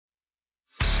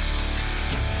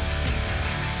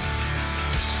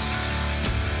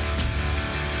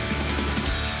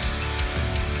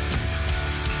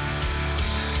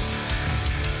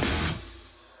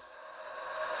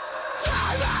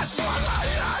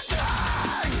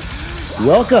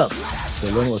Welcome to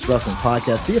the Limitless Wrestling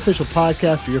Podcast, the official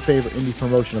podcast for your favorite indie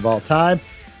promotion of all time,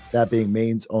 that being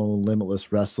Maine's own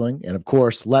Limitless Wrestling. And of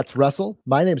course, let's wrestle.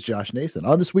 My name is Josh Nason.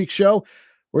 On this week's show,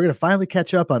 we're going to finally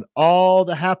catch up on all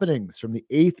the happenings from the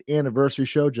 8th anniversary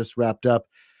show just wrapped up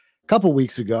a couple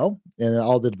weeks ago, and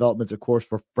all the developments, of course,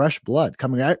 for Fresh Blood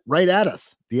coming right at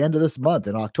us the end of this month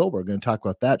in October. We're going to talk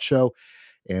about that show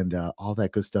and all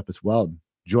that good stuff as well.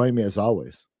 Joining me as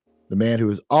always, the man who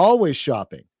is always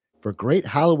shopping for great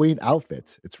Halloween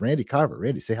outfits. It's Randy Carver.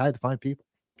 Randy, say hi to the fine people.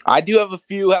 I do have a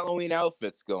few Halloween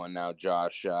outfits going now,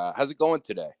 Josh. How's it going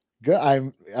today?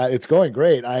 Good. It's going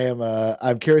great.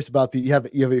 I'm curious about you have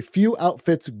a few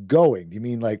outfits going. Do you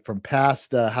mean like from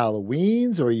past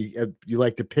Halloweens, or you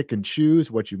like to pick and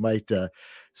choose what you might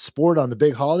sport on the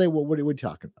big holiday? What are we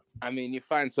talking about? I mean, you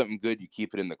find something good, you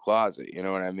keep it in the closet. You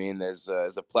know what I mean? There's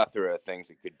a plethora of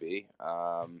things it could be.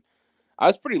 I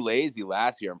was pretty lazy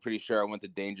last year. I'm pretty sure I went to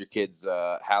Danger Kid's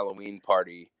Halloween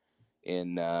party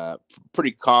in pretty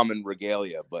common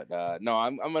regalia, but no,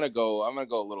 I'm gonna go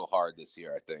a little hard this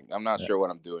year. I think I'm not sure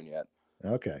what I'm doing yet.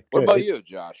 Okay. What about you,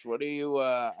 Josh? What do you?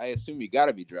 I assume you got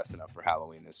to be dressing up for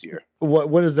Halloween this year.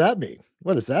 What does that mean?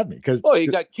 What does that mean? Because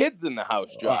you got kids in the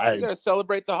house, Josh. You got to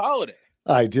celebrate the holiday.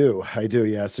 I do.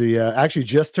 Yeah. So actually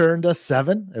just turned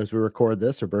 7 as we record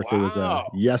this. Her birthday was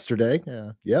yesterday.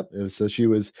 Yep. So she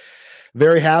was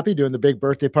very happy doing the big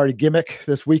birthday party gimmick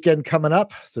this weekend coming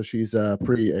up. So she's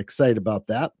pretty excited about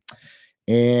that.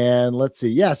 And let's see.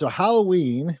 Yeah. So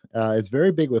Halloween is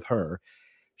very big with her.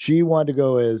 She wanted to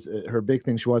go as her big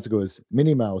thing. She wants to go as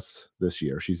Minnie Mouse this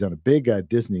year. She's on a big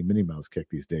Disney Minnie Mouse kick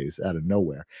these days out of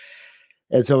nowhere.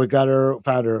 And so we found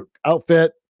her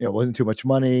outfit. You know, it wasn't too much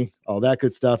money, all that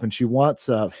good stuff. And she wants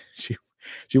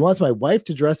she wants my wife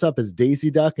to dress up as Daisy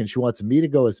Duck, and she wants me to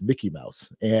go as Mickey Mouse.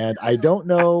 And I don't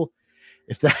know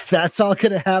if that's all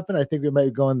going to happen. I think we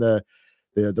might go on the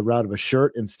route of a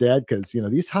shirt instead, because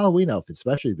these Halloween outfits,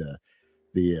 especially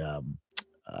the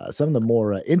some of the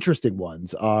more interesting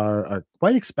ones, are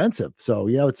quite expensive. So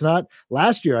it's not.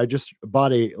 Last year I just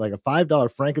bought a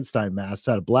 $5 Frankenstein mask,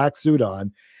 had a black suit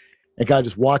on, and kind of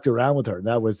just walked around with her. And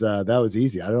that was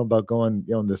easy. I don't know about going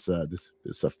this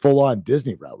full on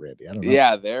Disney route, Randy. I don't know.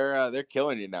 Yeah, they're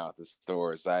killing you now at the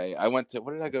stores. I went to,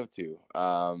 what did I go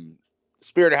to?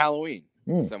 Spirit of Halloween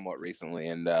somewhat recently,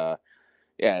 and yeah,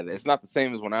 it's not the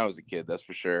same as when I was a kid, that's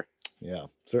for sure. Yeah,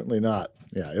 certainly not.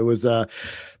 Yeah, it was but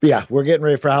yeah, we're getting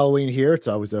ready for Halloween here. It's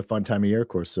always a fun time of year. Of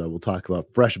course, we'll talk about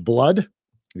Fresh Blood,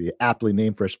 the aptly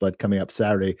named Fresh Blood, coming up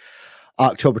Saturday,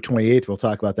 October 28th. We'll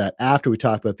talk about that after we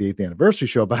talk about the 8th anniversary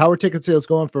show. But how are ticket sales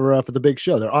going for the big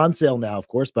show? They're on sale now, of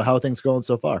course, but how are things going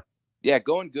so far? Yeah,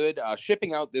 going good.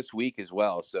 Shipping out this week as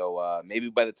well. So maybe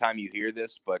by the time you hear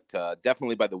this, but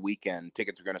definitely by the weekend,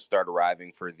 tickets are going to start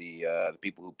arriving for the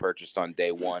people who purchased on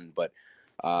day one. But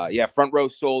yeah, front row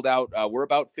sold out. We're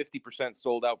about 50%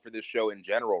 sold out for this show in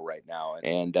general right now.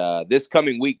 And this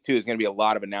coming week, too, is going to be a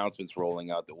lot of announcements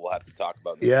rolling out that we'll have to talk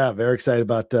about. Yeah, very excited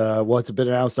about what's been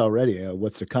announced already,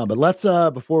 what's to come. But let's,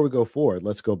 before we go forward,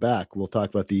 let's go back. We'll talk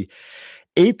about the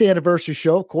 8th anniversary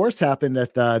show, of course, happened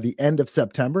at the end of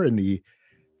September in the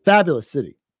fabulous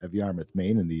city of Yarmouth,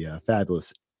 Maine, in the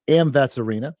fabulous AmVets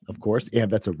Arena, of course.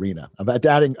 AmVets Arena. I'm about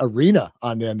adding arena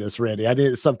on the end of this, Randy. I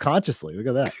did it subconsciously. Look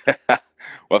at that.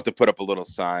 We'll have to put up a little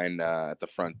sign at the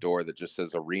front door that just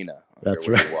says arena. That's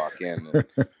right. You walk in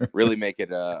and really make it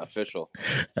official.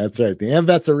 That's right. The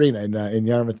AmVets Arena in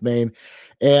Yarmouth, Maine.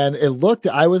 And it looked,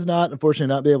 I was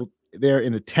unfortunately not be able there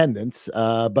in attendance,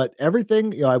 but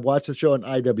everything, I watched the show on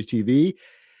IWTV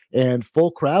and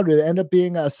full crowd. It ended up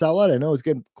being a sellout. I know it was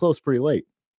getting close pretty late.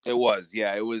 It was.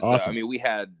 Yeah, it was. Awesome. I mean, we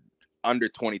had under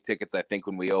 20 tickets, I think,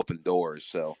 when we opened doors.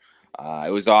 So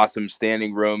it was awesome.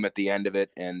 Standing room at the end of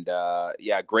it. And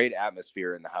yeah, great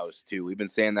atmosphere in the house too. We've been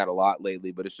saying that a lot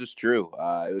lately, but it's just true.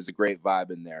 It was a great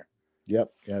vibe in there. Yep.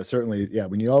 Yeah, certainly. Yeah.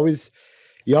 When you always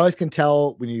can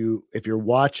tell if you're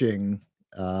watching,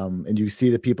 and you see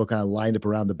the people kind of lined up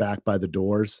around the back by the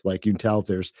doors, like you can tell if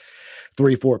there's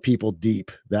 3-4 people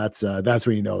deep. That's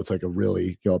when you know it's like a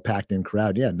really packed in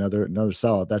crowd. Yeah, another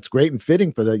sellout. That's great and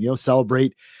fitting for the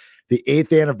celebrate the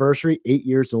 8th anniversary, 8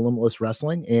 years of Limitless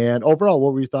Wrestling. And overall,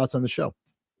 what were your thoughts on the show?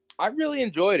 I really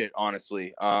enjoyed it,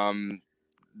 honestly.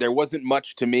 There wasn't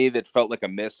much to me that felt like a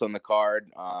miss on the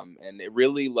card, and it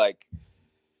really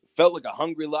felt like a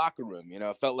hungry locker room.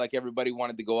 It felt like everybody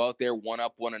wanted to go out there, one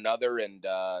up one another, and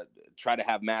try to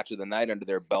have match of the night under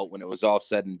their belt when it was all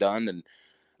said and done. And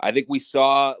I think we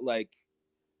saw,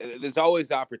 there's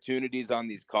always opportunities on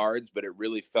these cards, but it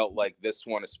really felt like this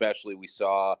one especially, we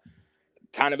saw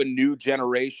kind of a new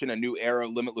generation, a new era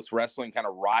of Limitless Wrestling kind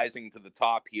of rising to the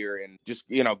top here and just,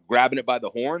 grabbing it by the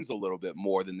horns a little bit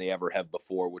more than they ever have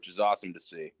before, which is awesome to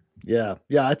see. Yeah.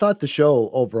 I thought the show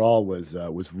overall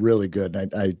was really good.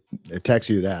 And I texted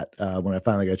you that when I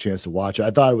finally got a chance to watch it.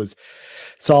 I thought it was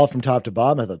solid from top to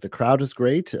bottom. I thought the crowd was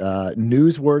great,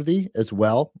 newsworthy as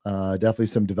well. Definitely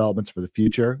some developments for the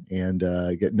future, and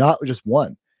get not just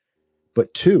one,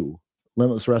 but two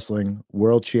Limitless Wrestling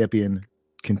World Champion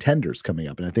contenders coming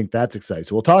up, and I think that's exciting.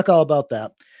 So we'll talk all about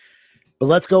that. But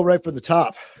let's go right from the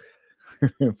top.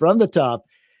 From the top,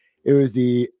 it was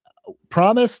the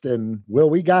promised, and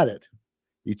we got it.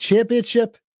 The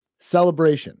championship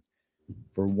celebration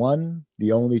for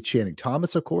the only Channing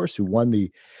Thomas, of course, who won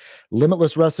the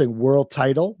Limitless Wrestling World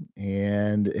title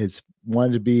and is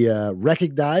wanted to be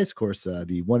recognized. Of course,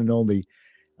 the one and only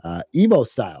emo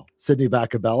style Sydney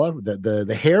Bacabella.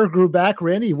 The hair grew back.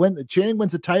 Randy, Channing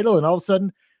wins the title, and all of a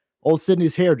sudden, old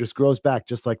Sydney's hair just grows back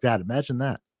just like that. Imagine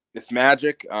that. It's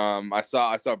magic. I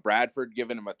saw Bradford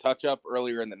giving him a touch up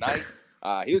earlier in the night.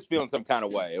 He was feeling some kind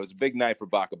of way. It was a big night for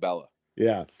Bacabella.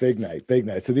 Yeah, big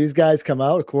night. So these guys come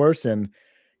out, of course, and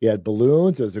you had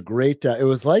balloons. It was a great. It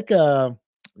was like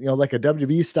like a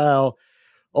WWE style.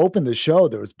 Opened the show.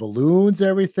 There was balloons,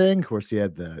 everything. Of course, you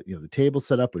had the table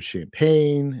set up with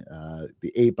champagne,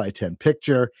 the 8x10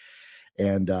 picture,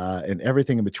 and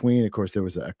everything in between. Of course, there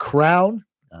was a crown.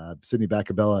 Sydney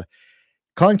Bacabella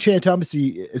calling Channing Thomas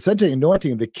essentially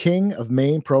anointing the king of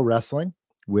Maine Pro Wrestling.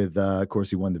 With of course,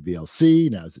 he won the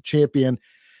VLC. Now he's a champion,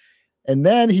 and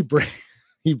then he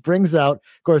brings out,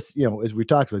 of course, as we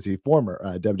talked about, he's a former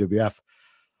WWF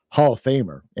Hall of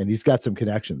Famer, and he's got some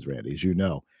connections, Randy, as you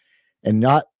know. And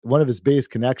not one of his biggest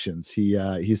connections he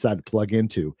decided to plug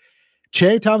into.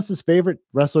 Channing Thomas's favorite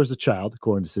wrestler as a child,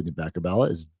 according to Sydney Bacabella,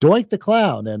 is Doink the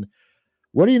Clown. And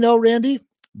what do you know, Randy?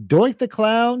 Doink the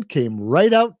Clown came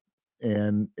right out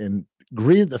and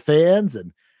greeted the fans.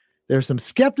 And there's some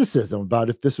skepticism about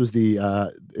if this was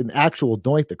an actual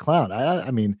Doink the Clown.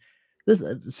 I mean,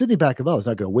 Sydney Bacabella is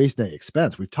not going to waste any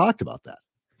expense. We've talked about that.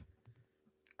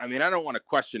 I mean, I don't want to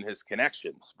question his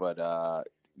connections, but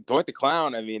Doink the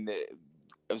Clown, I mean,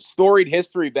 a storied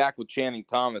history back with Channing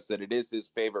Thomas that it is his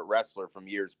favorite wrestler from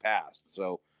years past.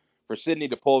 So for Sydney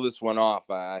to pull this one off,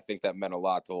 I think that meant a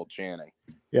lot to old Channing.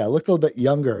 Yeah, looked a little bit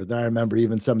younger than I remember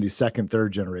even some of these second,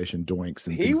 third generation Doinks.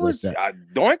 And he was, like that.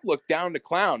 Doink looked down to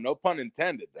Clown, no pun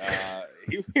intended.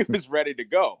 He was ready to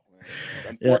go.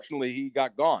 Unfortunately, he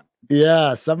got gone.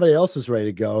 Yeah, somebody else was ready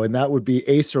to go, and that would be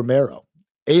Ace Romero.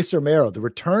 Ace Romero, the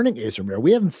returning Ace Romero.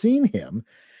 We haven't seen him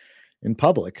in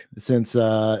public since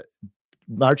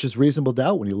March's Reasonable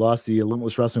Doubt, when he lost the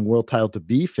Limitless Wrestling World title to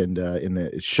Beef, and in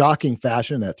a shocking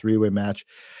fashion, that three-way match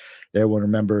everyone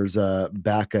remembers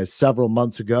back several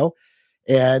months ago.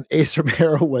 And Ace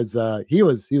Romero was he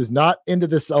was not into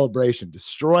this celebration,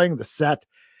 destroying the set,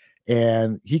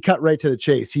 and he cut right to the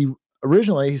chase. He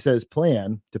said his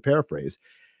plan, to paraphrase,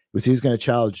 was he was going to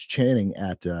challenge Channing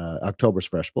at October's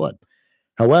Fresh Blood.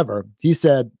 However, he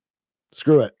said,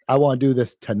 screw it, I want to do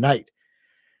this tonight.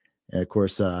 And of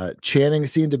course, Channing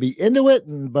seemed to be into it,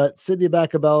 but Sydney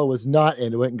Bacabella was not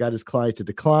into it and got his client to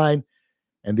decline.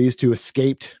 And these two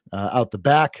escaped out the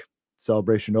back.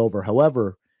 Celebration over.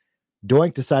 However,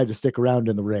 Doink decided to stick around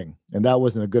in the ring, and that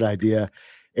wasn't a good idea.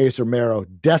 Ace Romero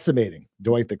decimating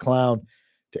Doink the Clown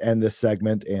to end this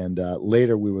segment. And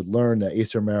later we would learn that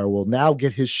Ace Romero will now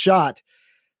get his shot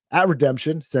at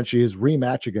redemption, essentially his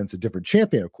rematch against a different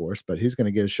champion, of course, but he's going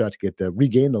to get a shot to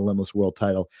regain the Limitless World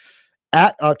title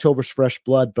at October's Fresh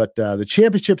Blood. But the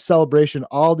championship celebration,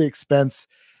 all the expense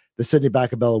the Sydney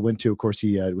Bacabella went to, of course,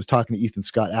 he was talking to Ethan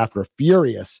Scott after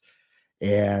Furious.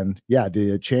 And yeah,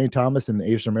 the Channing Thomas and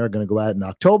Ace Romero are going to go out in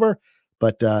October,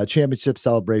 but championship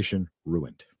celebration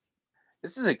ruined.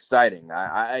 This is exciting.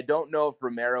 I don't know if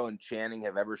Romero and Channing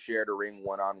have ever shared a ring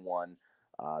one-on-one.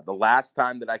 The last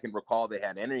time that I can recall they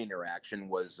had any interaction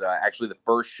was actually the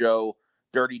first show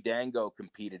Dirty Dango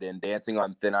competed in, Dancing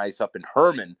on Thin Ice up in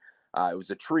Herman. It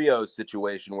was a trio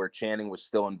situation where Channing was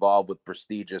still involved with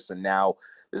Prestigious, and now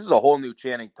this is a whole new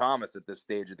Channing Thomas at this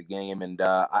stage of the game. And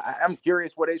I'm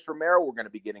curious what Ace Romero we're going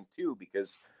to be getting too,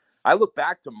 because I look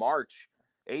back to March,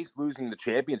 Ace losing the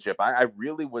championship. I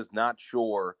really was not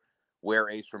sure where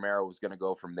Ace Romero was going to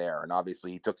go from there. And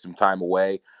obviously he took some time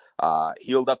away,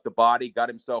 healed up the body, got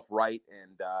himself right,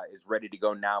 and is ready to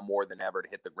go now more than ever to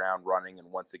hit the ground running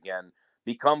and once again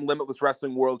become Limitless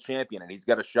Wrestling World Champion. And he's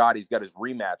got a shot. He's got his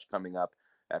rematch coming up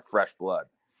at Fresh Blood.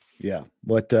 Yeah.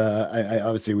 What I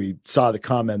obviously we saw the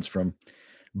comments from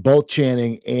both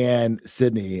Channing and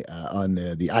Sydney on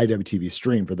the IWTV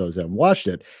stream for those that haven't watched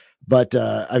it. But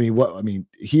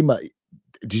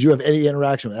did you have any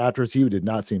interaction with afterwards? He did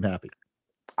not seem happy.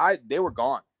 They were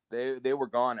gone. They were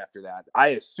gone after that. I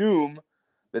assume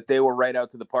that they were right out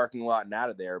to the parking lot and out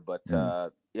of there. But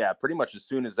yeah, pretty much as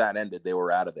soon as that ended, they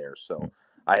were out of there. So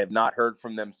I have not heard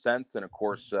from them since. And of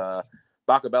course,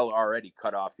 Bacabella already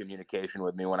cut off communication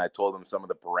with me when I told him some of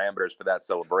the parameters for that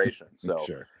celebration. So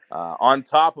Sure. On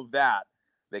top of that,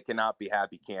 they cannot be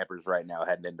happy campers right now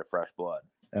heading into Fresh Blood.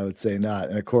 I would say not.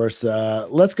 And of course,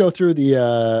 let's go through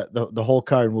the whole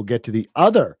card, and we'll get to the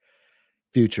other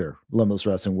future Limitless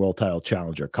Wrestling World Title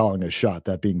Challenger calling a shot,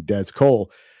 that being Des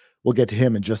Cole. We'll get to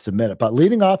him in just a minute. But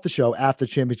leading off the show after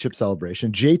the championship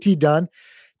celebration, JT Dunn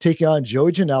taking on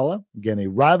Joey Janela. Again, a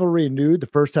rivalry renewed. The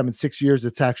first time in 6 years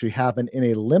it's actually happened in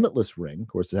a Limitless ring. Of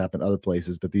course, it happened other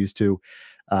places, but these two,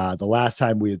 the last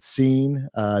time we had seen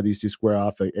these two square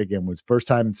off, again, was first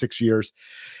time in 6 years.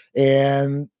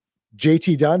 And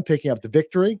JT Dunn picking up the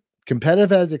victory.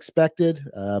 Competitive as expected.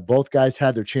 Both guys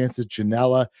had their chances.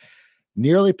 Janela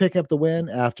nearly picking up the win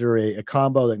after a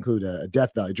combo that included a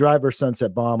Death Valley driver,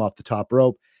 sunset bomb off the top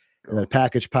rope, and then a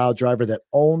package pile driver that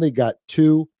only got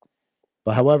 2.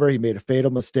 But however, he made a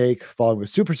fatal mistake following a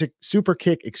super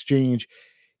kick exchange.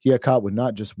 He got caught with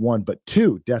not just 1, but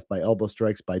 2 death by elbow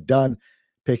strikes by Dunn,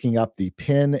 picking up the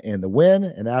pin and the win.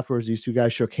 And afterwards, these two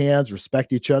guys shook hands,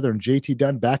 respect each other, and JT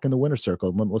Dunn back in the winner's circle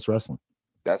in Limitless Wrestling.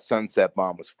 That sunset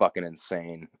bomb was fucking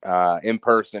insane, in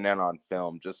person and on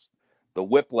film. Just the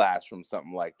whiplash from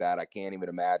something like that, I can't even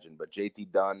imagine. But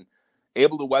JT Dunn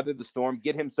able to weather the storm,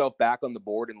 get himself back on the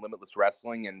board in Limitless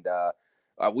Wrestling. And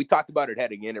we talked about it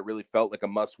heading in. It really felt like a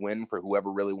must-win for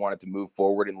whoever really wanted to move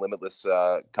forward in Limitless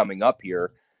coming up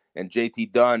here. And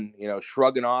JT Dunn,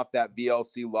 shrugging off that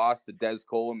VLC loss to Des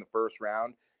Cole in the first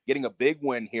round, getting a big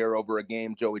win here over a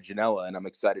game Joey Janela, and I'm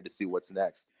excited to see what's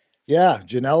next. Yeah,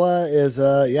 Janela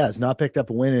has not picked up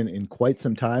a win in quite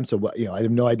some time. So I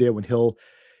have no idea when he'll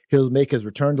make his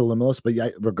return to Limitless. But yeah,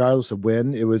 regardless of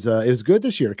when, it was good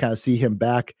this year to kind of see him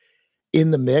back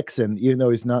in the mix. And even though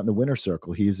he's not in the winner's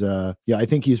circle, he's I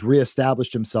think he's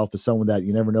reestablished himself as someone that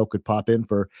you never know could pop in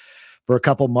for a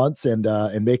couple months and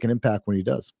make an impact when he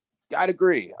does. I'd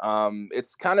agree.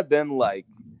 It's kind of been like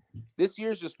this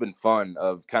year's just been fun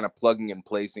of kind of plugging and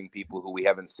placing people who we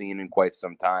haven't seen in quite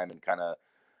some time, and kind of,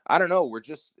 I don't know,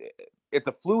 it's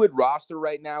a fluid roster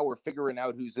right now. We're figuring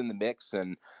out who's in the mix,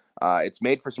 and it's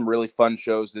made for some really fun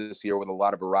shows this year with a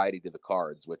lot of variety to the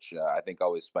cards, which I think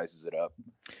always spices it up.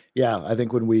 Yeah, I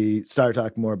think when we start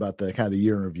talking more about the kind of the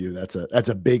year in review, that's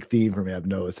a big theme for me. I've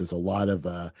noticed there's a lot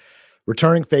of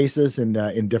returning faces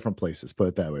in different places, put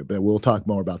it that way. But we'll talk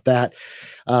more about that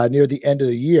near the end of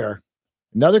the year.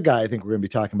 Another guy I think we're going to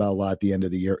be talking about a lot at the end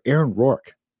of the year, Aaron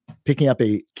Rourke, picking up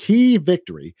a key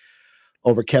victory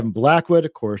over Kevin Blackwood.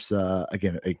 Of course,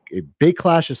 again, a big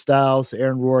clash of styles.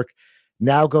 Aaron Rourke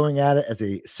now going at it as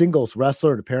a singles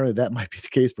wrestler, and apparently that might be the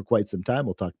case for quite some time.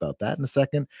 We'll talk about that in a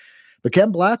second. But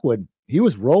Kevin Blackwood, he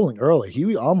was rolling early.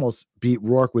 He almost beat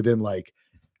Rourke within like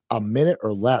a minute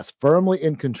or less, firmly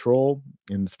in control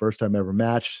in his first time ever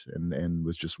match, and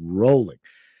was just rolling.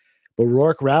 But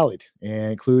Rourke rallied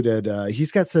and included,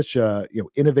 he's got such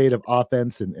innovative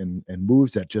offense and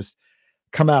moves that just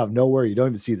come out of nowhere. You don't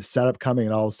even see the setup coming,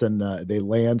 and all of a sudden they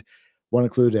land. One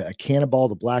included a cannonball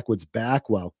to Blackwood's back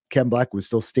while Ken Blackwood was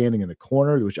still standing in the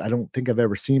corner, which I don't think I've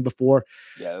ever seen before.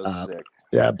 Yeah, that was sick.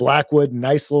 Yeah, Blackwood,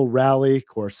 nice little rally. Of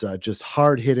course, just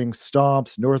hard-hitting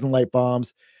stomps, Northern Light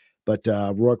bombs. But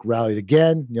Rourke rallied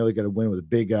again, nearly got a win with a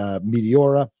big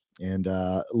Meteora. And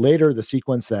later, the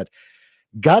sequence that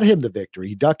got him the victory,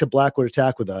 he ducked a Blackwood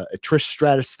attack with a Trish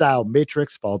Stratus-style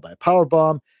matrix, followed by a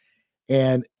powerbomb.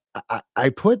 And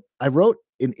I wrote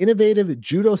an innovative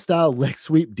judo-style leg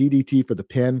sweep DDT for the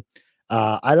pin.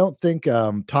 I don't think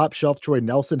top shelf Troy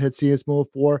Nelson had seen this move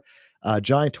before.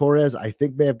 Johnny Torres, I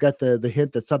think, may have got the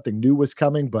hint that something new was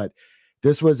coming, but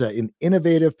this was an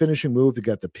innovative finishing move that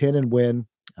got the pin and win.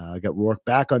 Got Rourke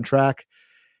back on track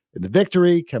in the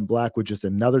victory. Ken Blackwood just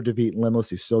another defeat in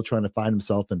Limitless. He's still trying to find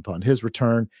himself upon his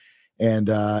return. And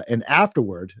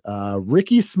afterward,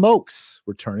 Ricky Smokes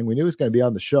returning. We knew he was going to be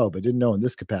on the show, but didn't know in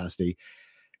this capacity.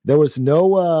 There was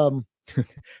no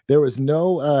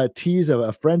tease of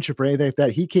a friendship or anything like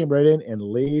that. He came right in and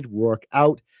laid Rourke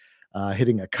out,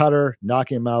 hitting a cutter,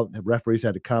 knocking him out. The referees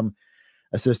had to come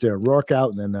assist Aaron Rourke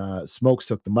out, and then Smokes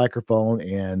took the microphone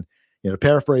and,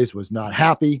 paraphrase, was not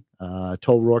happy,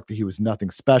 told Rourke that he was nothing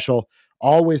special,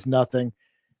 always nothing,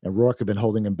 and Rourke had been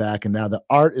holding him back, and now the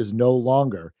art is no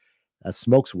longer, as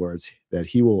Smokes' words, that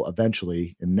he will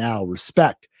eventually and now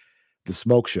respect the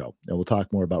Smoke Show. And we'll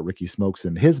talk more about Ricky Smokes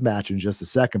and his match in just a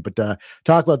second, but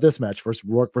talk about this match first,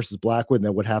 Rourke versus Blackwood, and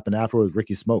then what happened afterwards with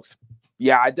Ricky Smokes.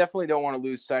 Yeah, I definitely don't want to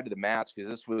lose sight of the match because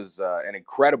this was an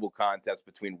incredible contest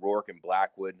between Rourke and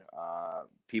Blackwood.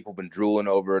 People have been drooling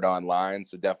over it online,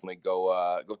 so definitely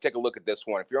go take a look at this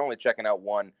one. If you're only checking out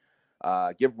one,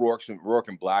 give Rourke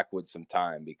and Blackwood some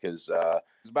time because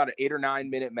it's about an 8 or 9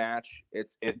 minute match.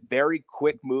 It's very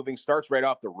quick moving, starts right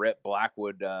off the rip.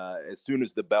 Blackwood, as soon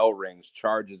as the bell rings,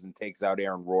 charges and takes out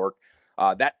Aaron Rourke.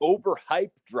 That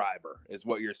overhyped driver is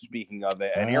what you're speaking of.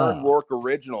 An Aaron Rourke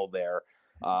original there.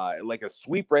 Like a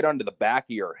sweep right under the back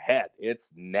of your head. It's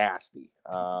nasty.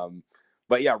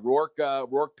 But yeah,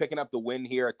 Rourke picking up the win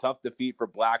here. A tough defeat for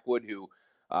Blackwood, who,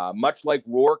 much like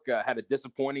Rourke, had a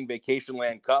disappointing Vacation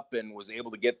Land Cup and was able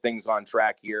to get things on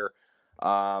track here.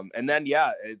 And then,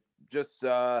 yeah, it just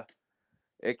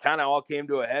it kind of all came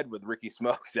to a head with Ricky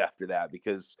Smokes after that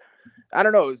because I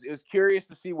don't know. It was curious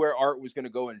to see where Art was going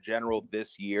to go in general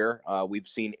this year. We've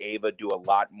seen Ava do a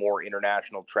lot more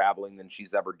international traveling than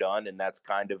she's ever done, and that's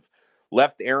kind of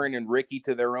left Aaron and Ricky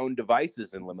to their own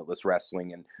devices in Limitless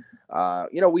Wrestling. And,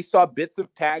 we saw bits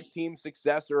of tag team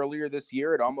success earlier this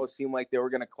year. It almost seemed like they were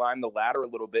going to climb the ladder a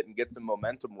little bit and get some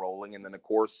momentum rolling. And then, of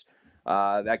course,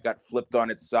 that got flipped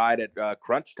on its side at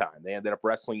crunch time. They ended up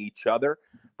wrestling each other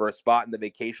for a spot in the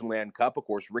Vacation Land Cup. Of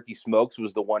course, Ricky Smokes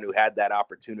was the one who had that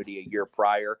opportunity a year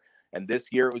prior. And this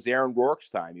year it was Aaron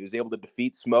Rourke's time. He was able to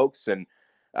defeat Smokes and,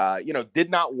 did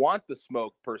not want the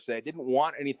smoke per se, didn't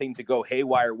want anything to go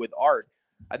haywire with Art.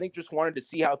 I think just wanted to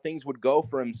see how things would go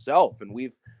for himself. And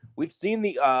we've seen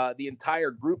the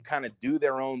entire group kind of do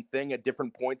their own thing at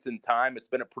different points in time. It's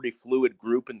been a pretty fluid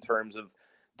group in terms of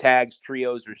tags,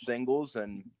 trios, or singles.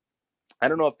 And I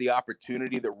don't know if the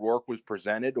opportunity that Rourke was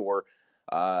presented or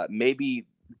maybe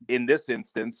in this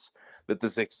instance that the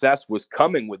success was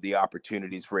coming with the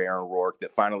opportunities for Aaron Rourke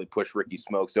that finally pushed Ricky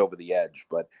Smokes over the edge.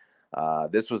 But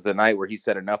this was the night where he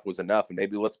said enough was enough. And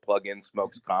maybe let's plug in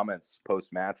Smokes' comments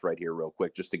post-match right here real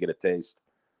quick just to get a taste.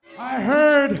 I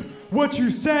heard what you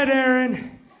said,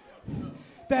 Aaron,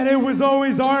 that it was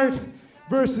always Art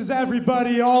versus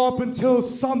everybody all up until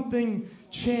something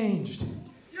changed.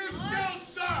 You still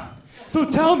suck! So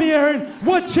tell me, Aaron,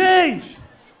 what changed?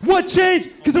 What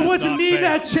changed? Because it wasn't me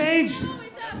that changed.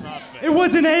 It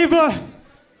wasn't Ava.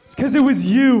 It's because it was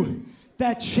you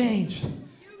that changed.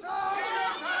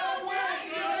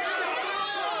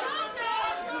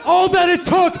 All that it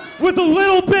took was a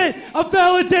little bit of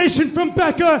validation from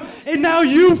Becca, and now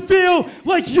you feel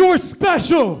like you're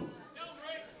special.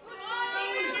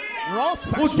 You're all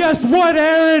special. Well, guess what,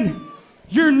 Aaron?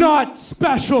 You're not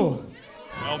special.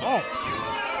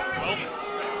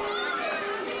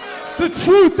 The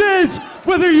truth is,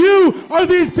 whether you or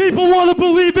these people want to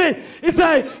believe it, is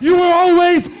that you were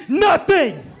always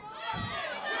nothing.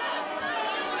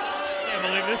 Can't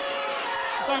believe this.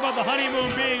 Talk about the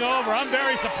honeymoon being over. I'm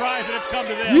very surprised that it's come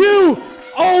to this. You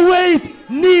always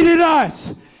needed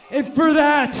us. And for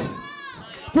that,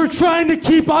 for trying to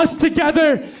keep us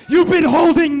together, you've been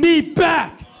holding me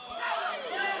back.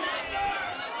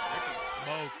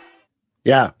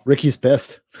 Yeah, Ricky's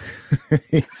pissed.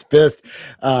 He's pissed.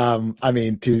 I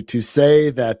mean, to say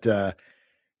that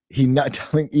he not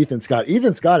telling Ethan Scott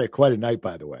had quite a night,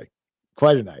 by the way.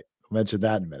 Quite a night. I'll mention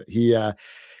that in a minute. He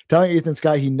telling Ethan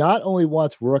Scott he not only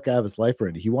wants Rourke out of his life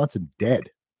already, he wants him dead.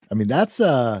 I mean, that's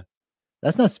not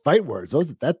spite words.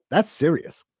 That's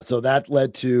serious. So that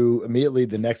led to immediately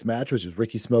the next match, which is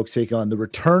Ricky Smokes taking on the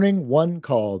returning one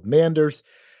called Manders.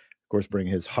 Of course,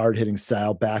 bringing his hard-hitting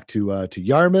style back to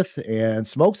Yarmouth, and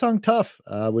Smokes hung tough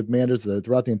with Manders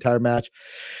throughout the entire match.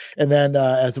 And then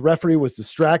as the referee was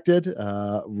distracted,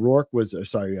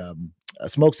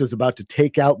 Smokes was about to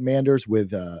take out Manders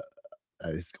with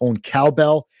his own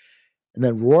cowbell. And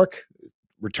then Rourke,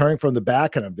 returning from the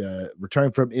back, kind of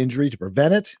returning from injury to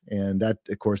prevent it. And that,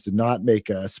 of course, did not make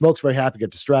Smokes very happy,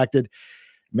 get distracted.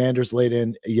 Manders laid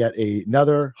in yet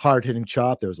another hard-hitting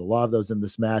chop. There was a lot of those in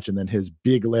this match. And then his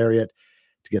big lariat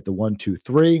to get the 1, 2,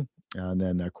 3. And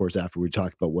then, of course, after we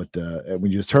talked about what we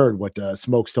just heard, what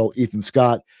Smokes told Ethan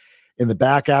Scott in the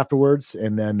back afterwards.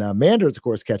 And then Manders, of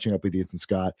course, catching up with Ethan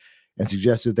Scott and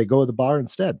suggested they go to the bar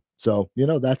instead. So,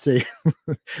 that's a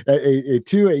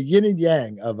yin and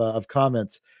yang of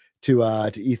comments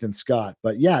to Ethan Scott.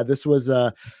 But yeah, this was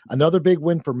another big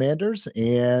win for Manders,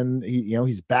 and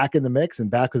he's back in the mix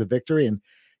and back with a victory. And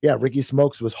yeah, Ricky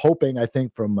Smokes was hoping, I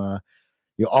think, from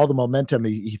all the momentum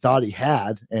he thought he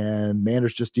had, and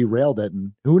Manders just derailed it.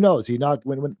 And who knows?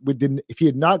 If he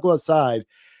had not go outside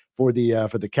for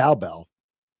the cowbell,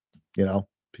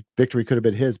 victory could have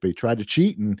been his. But he tried to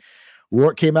cheat, and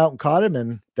Rourke came out and caught him,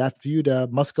 and that feud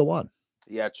must go on.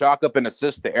 Yeah, chalk up an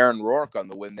assist to Aaron Rourke on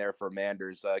the win there for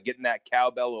Manders, getting that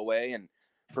cowbell away and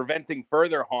preventing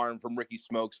further harm from Ricky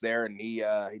Smokes there, and he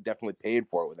definitely paid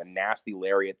for it with a nasty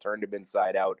lariat, turned him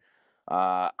inside out.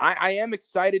 I am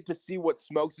excited to see what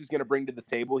Smokes is going to bring to the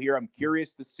table here. I'm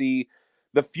curious to see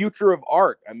the future of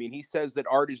Art. I mean, he says that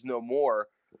Art is no more.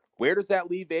 Where does that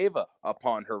leave Ava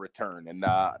upon her return? And,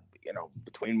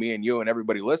 between me and you and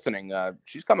everybody listening,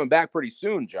 she's coming back pretty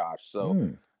soon, Josh. So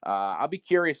I'll be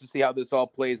curious to see how this all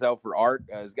plays out for Art.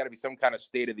 There's got to be some kind of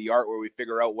state of the art where we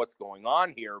figure out what's going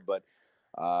on here. But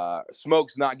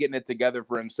Smoke's not getting it together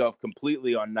for himself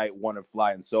completely on night one of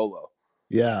flying solo.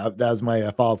 Yeah, that was my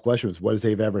follow-up question was, what does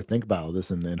Dave ever think about all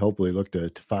this? And hopefully look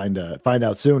to find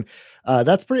out soon.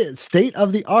 That's pretty state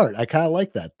of the art. I kind of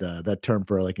like that term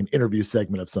for like an interview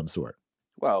segment of some sort.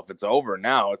 Well, if it's over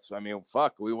now,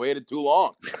 we waited too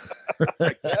long.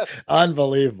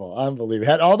 Unbelievable.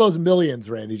 Had all those millions,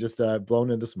 Randy, just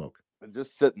blown into smoke. They're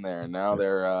just sitting there, and now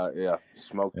they're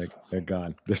smoked. They're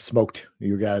gone. They're smoked.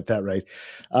 You got that right.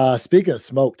 Speaking of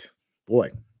smoked,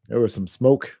 boy, there was some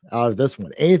smoke out of this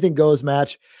one. Anything goes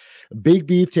match. Big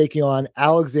Beef taking on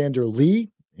Alexander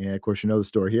Lee. And of course, you know the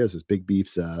story here. This is Big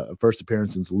Beef's first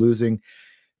appearance since losing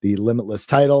the Limitless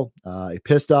title. A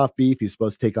pissed off Beef. He's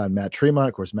supposed to take on Matt Tremont.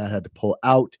 Of course, Matt had to pull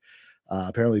out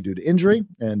apparently due to injury.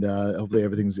 And hopefully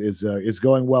everything is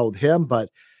going well with him. But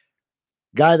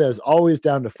guy that is always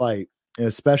down to fight, and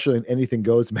especially in anything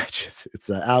goes matches, it's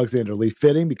Alexander Lee.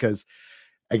 Fitting because,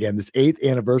 again, this 8th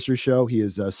anniversary show, he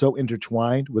is so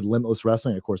intertwined with Limitless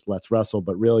Wrestling. Of course, Let's Wrestle,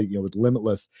 but really, with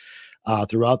Limitless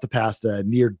throughout the past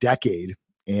near decade,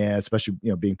 and especially,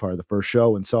 being part of the first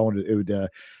show and so on, it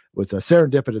was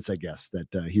serendipitous, I guess,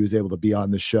 that he was able to be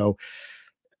on this show.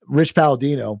 Rich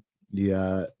Palladino,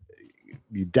 the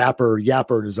dapper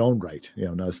yapper in his own right,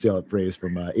 not to steal that phrase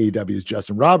from AEW's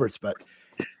Justin Roberts, but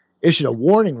issued a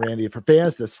warning, Randy, for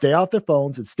fans to stay off their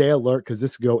phones and stay alert because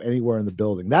this could go anywhere in the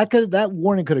building. That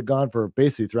warning could have gone for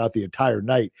basically throughout the entire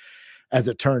night, as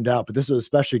it turned out. But this was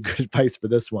especially good advice for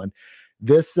this one.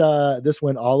 This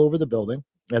went all over the building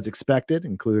as expected,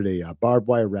 included a barbed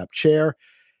wire wrapped chair,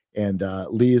 and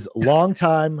Lee's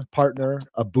longtime partner,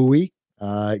 a Bowie,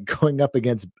 going up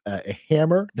against a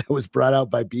hammer that was brought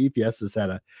out by Beef. Yes, this had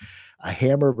a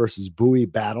hammer versus Bowie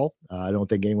battle. I don't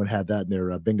think anyone had that in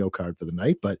their bingo card for the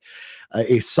night, but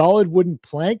a solid wooden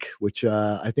plank, which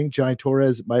I think Giant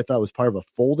Torres might have thought was part of a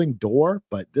folding door,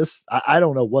 but this, I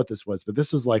don't know what this was, but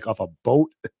this was like off a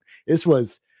boat. This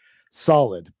was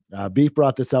solid. Beef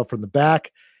brought this out from the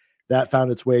back. That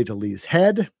found its way to Lee's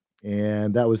head,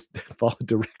 and that was followed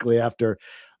directly after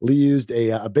Lee used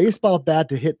a baseball bat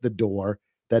to hit the door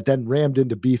that then rammed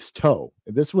into Beef's toe.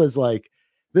 And this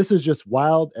is just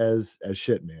wild as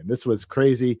shit, man. This was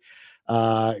crazy.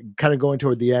 Kind of going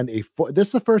toward the end. This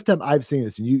is the first time I've seen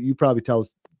this, and you probably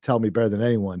tell me better than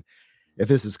anyone if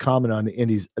this is common on the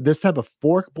indies. This type of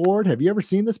fork board, have you ever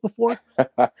seen this before?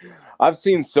 I've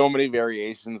seen so many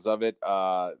variations of it.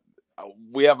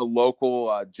 We have a local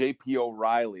JP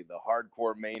O'Reilly, the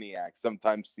hardcore maniac,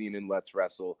 sometimes seen in Let's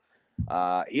Wrestle.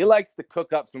 He likes to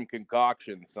cook up some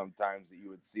concoctions sometimes that you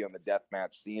would see on the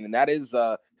deathmatch scene, and that is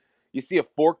you see a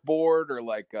fork board or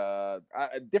like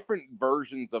different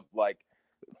versions of like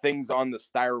things on the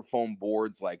styrofoam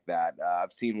boards like that.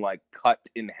 I've seen like cut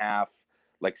in half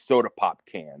like soda pop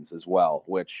cans as well,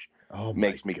 which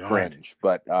makes me cringe.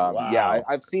 But wow. Yeah,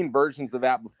 I've seen versions of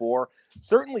that before.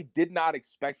 Certainly did not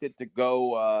expect it to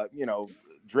go,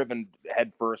 driven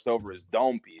headfirst over his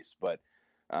dome piece, but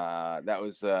that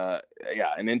was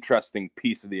an interesting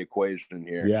piece of the equation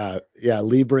here. Yeah.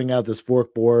 Lee bring out this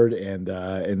fork board and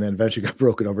then eventually got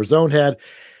broken over his own head.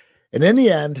 And in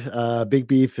the end, Big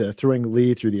Beef throwing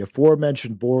Lee through the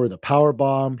aforementioned board, the power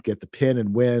bomb, get the pin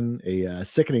and win. A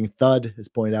sickening thud is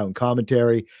pointed out in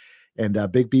commentary, and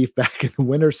Big Beef back in the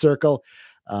winner's circle.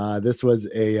 This was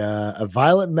a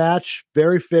violent match,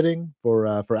 very fitting for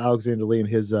Alexander Lee and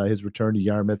his return to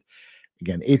Yarmouth.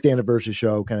 Again, 8th anniversary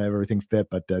show, kind of everything fit,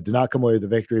 but did not come away with the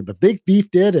victory. But Big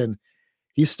Beef did, and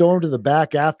he stormed to the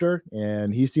back after,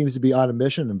 and he seems to be on a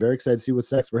mission. I'm very excited to see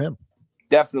what's next for him.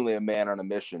 Definitely a man on a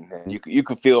mission. And you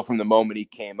could feel from the moment he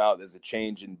came out, there's a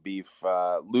change in Beef,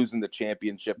 losing the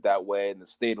championship that way, and the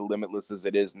state of Limitless as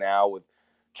it is now with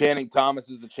Channing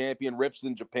Thomas as the champion, rips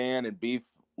in Japan, and Beef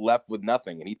left with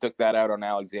nothing. And he took that out on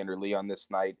Alexander Lee on this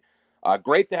night.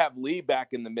 Great to have Lee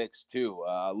back in the mix too.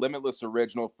 Limitless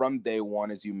original from day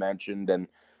one, as you mentioned, and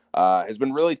has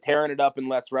been really tearing it up in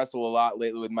Let's Wrestle a lot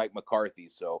lately with Mike McCarthy.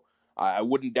 So I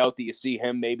wouldn't doubt that you see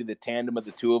him, maybe the tandem of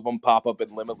the two of them, pop up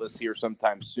in Limitless here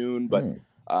sometime soon. But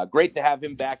great to have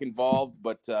him back involved,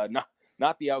 but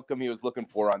not the outcome he was looking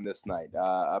for on this night.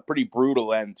 A pretty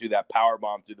brutal end to that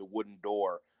powerbomb through the wooden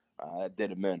door that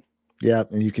did him in. Yeah,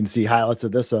 and you can see highlights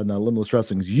of this on Limitless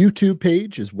Wrestling's YouTube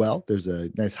page as well. There's a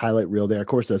nice highlight reel there. Of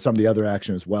course, there's some of the other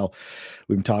action as well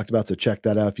we've talked about, so check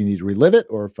that out if you need to relive it,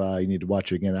 or if you need to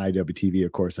watch it again on IWTV,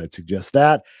 of course, I'd suggest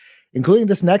that, including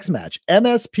this next match.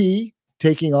 MSP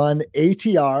taking on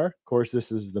ATR. Of course,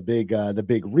 this is the big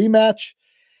rematch.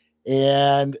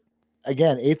 And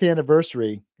again, 8th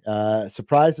anniversary,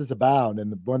 surprises abound.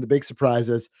 And one of the big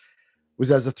surprises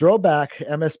was, as a throwback,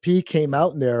 MSP came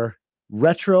out in their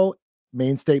retro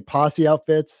Main State Posse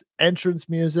outfits, entrance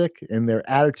music, and their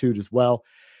attitude as well.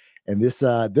 And this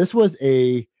was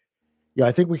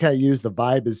I think we kind of use the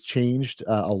vibe has changed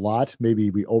a lot. Maybe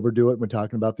we overdo it when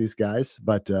talking about these guys,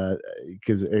 but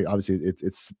because obviously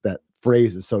it's that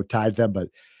phrase is so tied to them, but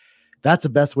that's the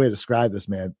best way to describe this,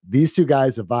 man. These two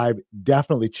guys, the vibe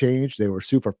definitely changed. They were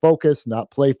super focused, not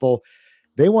playful.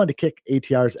 They wanted to kick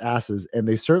ATR's asses, and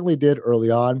they certainly did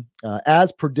early on.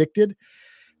 As predicted,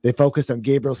 they focused on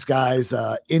Gabriel Sky's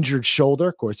injured shoulder.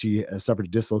 Of course, he suffered a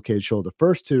dislocated shoulder the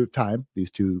first time these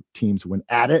two teams went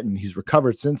at it, and he's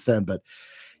recovered since then, but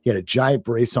he had a giant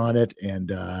brace on it,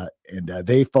 and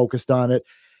they focused on it.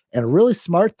 And a really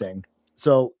smart thing.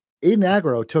 So Aiden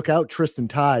Agro took out Tristan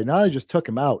Ty. Not only just took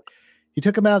him out, he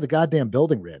took him out of the goddamn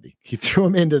building, Randy. He threw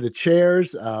him into the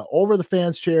chairs, over the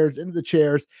fans' chairs, into the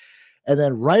chairs, and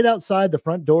then right outside the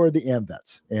front door of the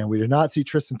AmVets. And we did not see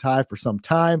Tristan Ty for some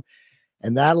time.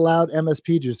 And that allowed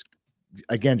MSP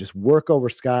just work over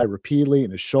Sky repeatedly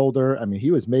in his shoulder. I mean,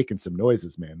 he was making some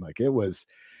noises, man. Like he was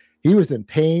in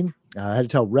pain. I had to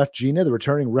tell Ref Gina, the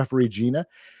returning referee Gina,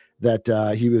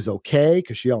 that he was okay,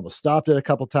 because she almost stopped it a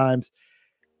couple times.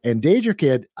 And Danger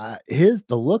Kid, the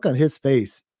look on his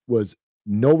face was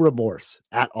no remorse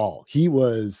at all. He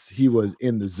was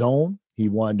in the zone. He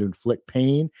wanted to inflict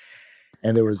pain,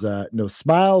 and there was no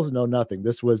smiles, no nothing.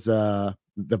 This was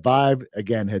the vibe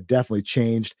again had definitely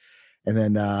changed. And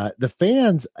then the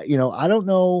fans, I don't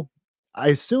know, I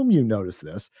assume you noticed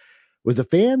this, was the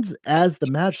fans, as the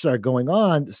match started going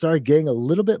on, started getting a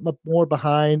little bit more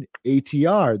behind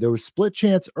ATR. There was split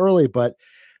chants early, but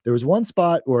there was one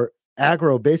spot where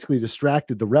Aggro basically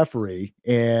distracted the referee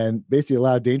and basically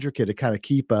allowed Danger Kid to kind of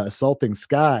keep assaulting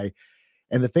Sky.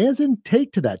 And the fans didn't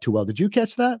take to that too well. Did you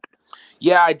catch that?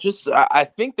 Yeah, I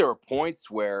think there were points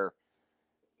where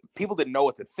people didn't know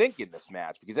what to think in this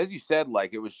match, because, as you said,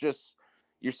 like, it was just,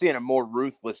 you're seeing a more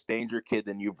ruthless Danger Kid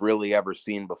than you've really ever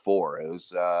seen before. It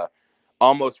was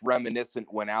almost reminiscent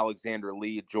when Alexander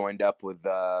Lee joined up with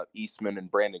Eastman and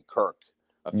Brandon Kirk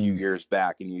a few years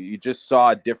back, and you just saw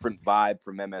a different vibe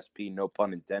from MSP, no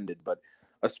pun intended. But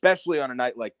especially on a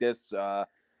night like this, I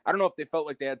don't know if they felt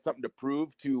like they had something to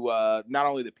prove to not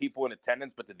only the people in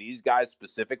attendance, but to these guys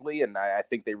specifically. And I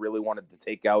think they really wanted to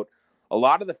take out a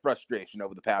lot of the frustration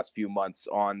over the past few months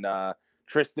on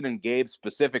Tristan and Gabe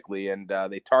specifically. And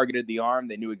they targeted the arm.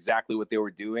 They knew exactly what they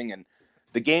were doing, and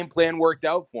the game plan worked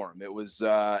out for them. It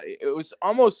was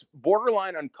almost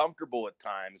borderline uncomfortable at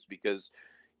times, because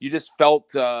you just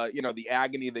felt, the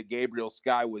agony that Gabriel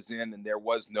Sky was in, and there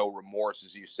was no remorse,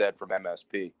 as you said, from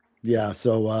MSP. Yeah,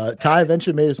 so Ty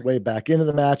eventually made his way back into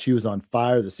the match. He was on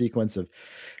fire. The sequence of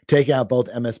taking out both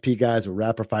MSP guys with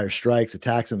rapid fire strikes,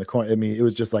 attacks in the corner. I mean, it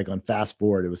was just like on fast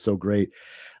forward. It was so great.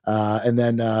 And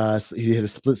then he hit a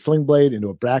split sling blade into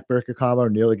a backbreaker combo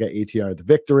and nearly got ATR the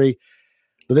victory.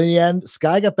 But then in the end,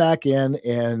 Sky got back in,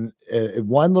 and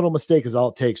one little mistake is all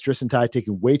it takes. Tristan Ty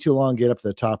taking way too long to get up to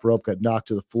the top rope, got knocked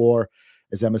to the floor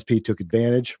as MSP took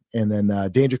advantage. And then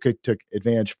Danger Kid took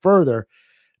advantage further,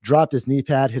 dropped his knee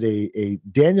pad, hit a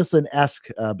Danielson-esque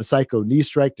Psycho knee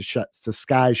strike to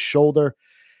Sky's shoulder.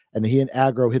 And he and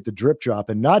Aggro hit the drip drop,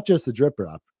 and not just the drip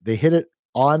drop. They hit it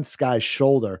on Sky's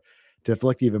shoulder to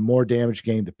inflict even more damage,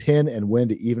 gain the pin and win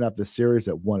to even up the series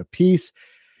at 1 apiece.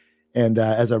 And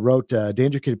as I wrote,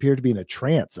 Danger Kid appeared to be in a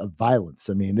trance of violence.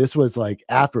 I mean, this was like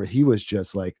after he was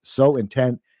just like so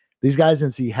intent. These guys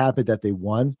didn't see happy that they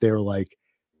won. They were like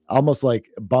almost like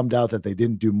bummed out that they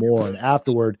didn't do more. And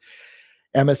afterward,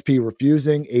 MSP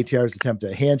refusing ATR's attempt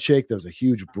at a handshake. There was a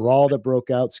huge brawl that broke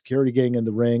out, security getting in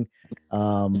the ring.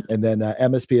 And then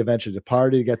MSP eventually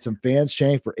departed to get some fans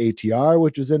chanting for ATR,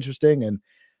 which was interesting. And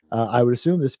I would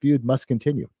assume this feud must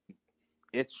continue.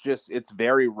 It's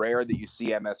very rare that you see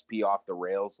MSP off the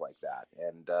rails like that.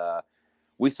 And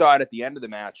we saw it at the end of the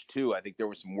match too. I think there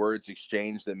were some words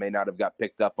exchanged that may not have got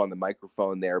picked up on the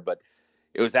microphone there, but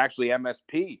it was actually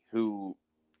MSP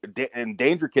and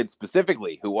Danger Kid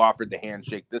specifically who offered the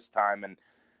handshake this time. And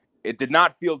it did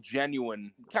not feel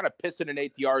genuine, kind of pissing in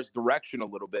ATR's direction a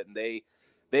little bit. And they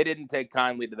didn't take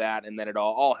kindly to that. And then it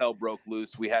all hell broke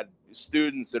loose. We had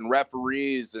students and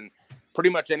referees and pretty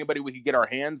much anybody we could get our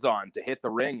hands on to hit the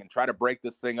ring and try to break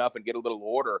this thing up and get a little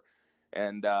order.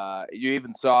 And you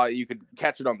could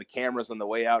catch it on the cameras on the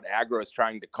way out. Aggro is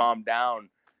trying to calm down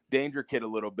Danger Kid a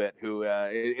little bit, who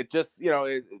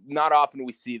not often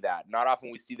we see that. Not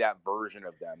often we see that version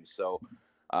of them. So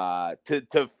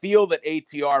to feel that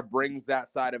ATR brings that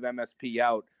side of MSP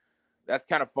out, that's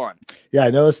kind of fun. Yeah,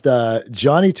 I noticed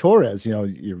Johnny Torres,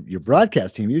 your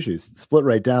broadcast team usually is split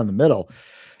right down the middle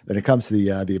when it comes to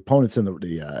the opponents in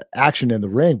the action in the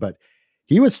ring, but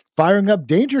he was firing up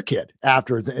Danger Kid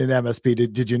afterwards in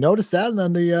MSP. Did you notice that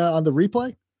on the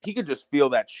replay? He could just feel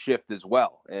that shift as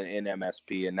well in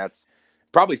MSP, and that's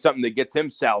probably something that gets him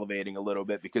salivating a little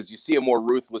bit, because you see a more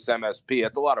ruthless MSP.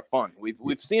 That's a lot of fun.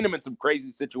 We've seen him in some crazy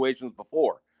situations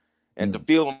before, and to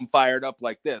feel him fired up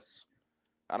like this,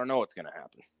 I don't know what's going to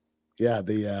happen. Yeah,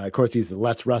 of course he's the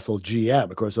Let's Wrestle GM.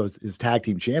 Of course, those his tag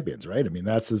team champions, right? I mean,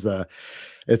 that's his.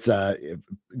 It's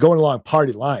going along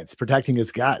party lines, protecting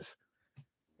his guys.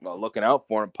 Well, looking out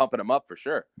for him, pumping him up for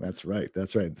sure. That's right.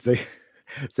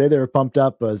 Say they were pumped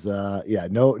up as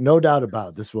no doubt about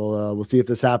it. This we'll see if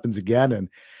this happens again. And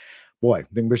boy, I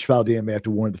think Rich Valdez may have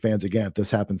to warn the fans again if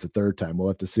this happens the third time. We'll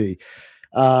have to see.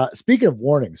 Speaking of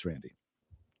warnings, Randy,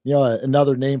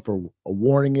 another name for a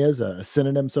warning is a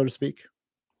synonym, so to speak.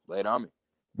 Lay it on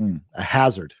me. A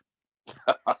hazard.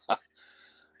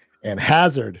 And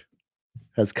Hazard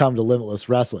has come to Limitless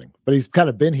Wrestling, but he's kind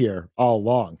of been here all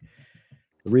along.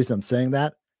 The reason I'm saying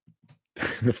that,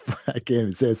 I can't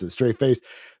even say this with a straight face.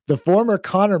 The former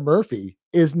Connor Murphy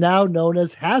is now known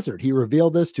as Hazard. He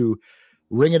revealed this to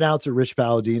ring announcer Rich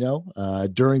Palladino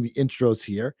during the intros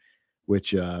here,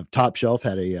 which Top Shelf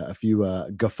had a few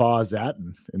guffaws at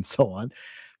and so on.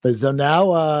 But so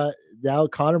now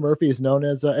Connor Murphy is known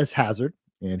as Hazard,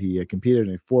 and he competed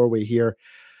in a 4-way here,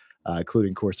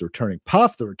 including, of course, the returning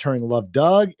Puff, the returning Love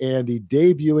Doug, and the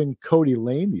debuting Cody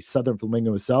Lane, the Southern Flamingo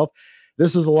himself.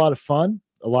 This was a lot of fun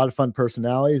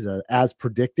personalities, as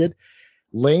predicted.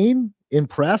 Lane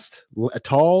impressed, a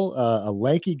tall, a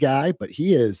lanky guy, but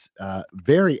he is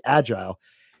very agile,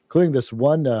 including this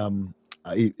one.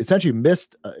 He essentially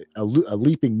missed a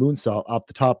leaping moonsault off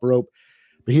the top rope,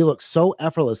 but he looked so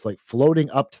effortless, like floating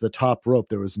up to the top rope.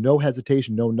 There was no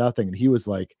hesitation, no nothing, and he was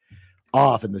like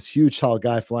off, and this huge tall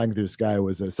guy flying through the sky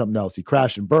was something else. He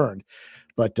crashed and burned,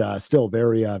 but still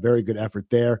very good effort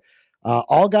there.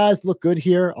 All guys look good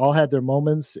here. All had their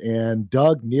moments, and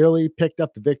Doug nearly picked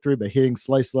up the victory by hitting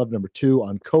Slice Love number 2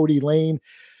 on Cody Lane,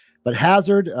 but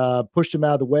Hazard pushed him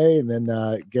out of the way, and then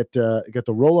get the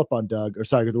roll up on Doug, get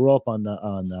the roll up on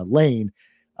Lane.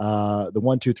 The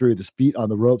 1, 2, 3 with his feet on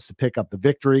the ropes to pick up the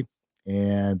victory,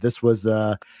 and this was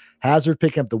Hazard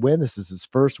picking up the win. This is his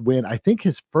first win. I think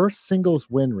his first singles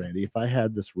win, Randy, if I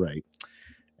had this right.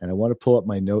 And I want to pull up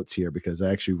my notes here because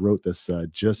I actually wrote this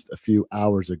just a few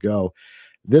hours ago.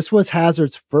 This was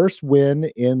Hazard's first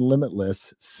win in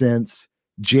Limitless since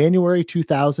January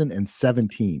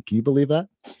 2017. Can you believe that?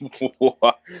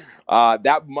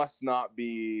 That must not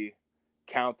be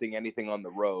counting anything on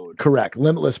the road. Correct.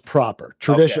 Limitless proper.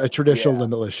 A traditional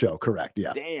Limitless show. Correct.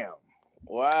 Yeah. Damn.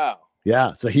 Wow.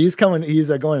 Yeah. So he's going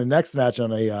to next match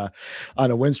on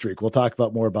a win streak. We'll talk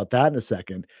about more about that in a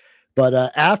second. But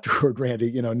afterward,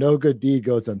 Randy, no good deed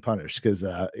goes unpunished, because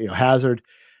Hazard,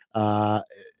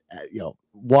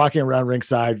 walking around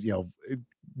ringside,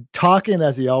 talking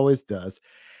as he always does,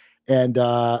 and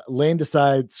Lane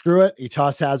decides, screw it. He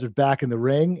tossed Hazard back in the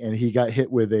ring, and he got hit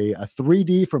with a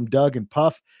 3D from Doug and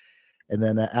Puff, and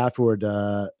then afterward,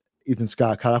 Ethan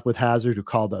Scott caught up with Hazard, who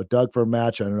called out Doug for a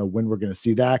match. I don't know when we're going to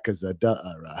see that, because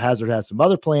Hazard has some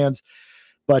other plans,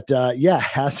 but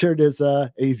Hazard is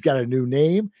he's got a new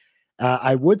name.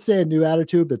 I would say a new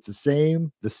attitude, but it's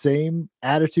the same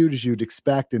attitude as you'd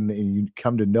expect, and you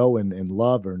come to know and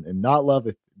love and not love,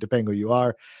 depending who you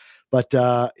are. But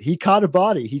he caught a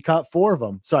body. He caught 3 of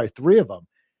them,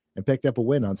 and picked up a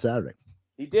win on Saturday.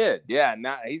 He did, yeah.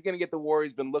 Now he's going to get the war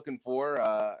he's been looking for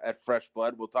at Fresh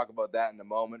Blood. We'll talk about that in a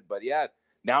moment. But yeah,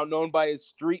 now known by his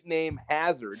street name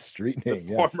Hazard,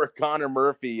 former Connor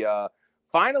Murphy.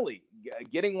 Finally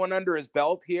getting one under his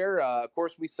belt here. Of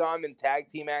course, we saw him in tag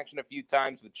team action a few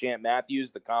times with Champ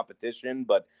Matthews, the competition,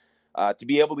 but to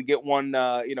be able to get one,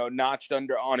 notched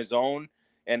under on his own,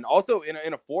 and also in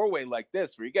a 4-way like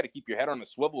this, where you got to keep your head on a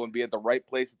swivel and be at the right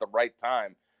place at the right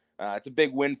time. It's a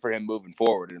big win for him moving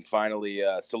forward, and finally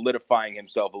solidifying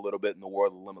himself a little bit in the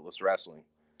world of Limitless Wrestling.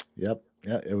 Yep.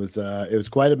 Yeah, it was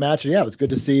quite a match. Yeah, it was good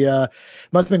to see.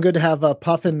 Must have been good to have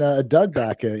Puff and Doug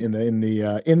back in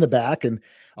the back, and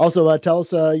also tell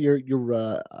us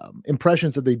your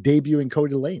impressions of the debuting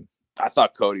Cody Lane. I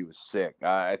thought Cody was sick.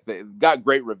 I got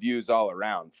great reviews all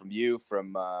around from you,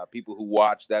 from people who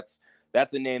watch. That's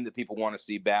that's a name that people want to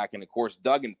see back. And of course,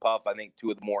 Doug and Puff, I think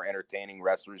 2 of the more entertaining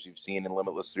wrestlers you've seen in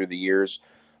Limitless through the years.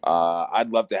 I'd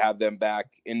love to have them back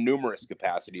in numerous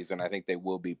capacities, and I think they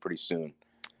will be pretty soon.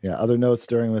 Yeah. Other notes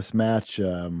during this match,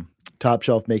 Top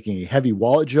Shelf making a heavy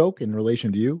wallet joke in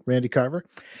relation to you, Randy Carver.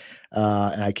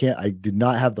 And I did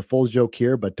not have the full joke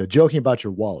here, but joking about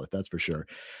your wallet, that's for sure.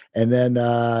 And then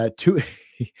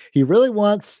he really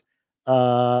wants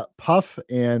Puff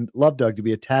and Love Dog to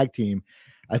be a tag team.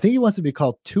 I think he wants to be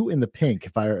called 2 in the Pink,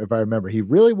 if I remember. He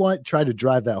really tried to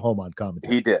drive that home on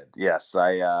commentary. He did, yes.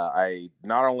 I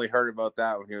not only heard about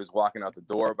that when he was walking out the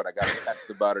door, but I got a text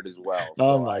about it as well.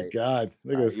 So my God.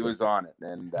 Look at this he was on it.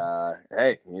 And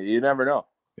hey, you never know.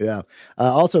 Yeah.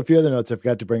 Also, a few other notes I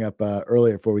forgot to bring up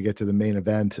earlier before we get to the main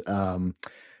event.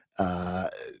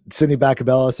 Sidney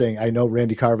Bacabella saying, I know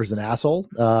Randy Carver's an asshole.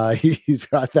 He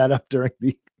brought that up during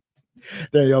the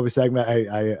Obi segment.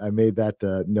 I made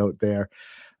that note there.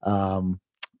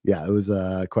 Yeah, it was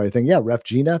quite a thing. Yeah, Ref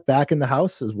Gina back in the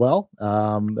house as well.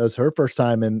 That was her first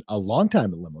time in a long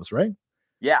time in Limos, right?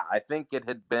 Yeah, I think it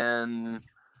had been,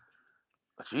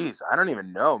 geez, I don't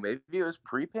even know. Maybe it was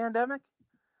pre-pandemic.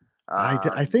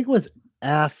 I think it was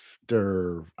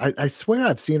after. I swear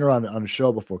I've seen her on a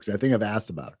show before because I think I've asked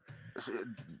about her.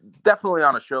 Definitely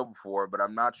on a show before, but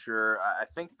I'm not sure. I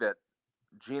think that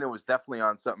Gina was definitely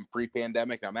on something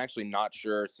pre-pandemic. I'm actually not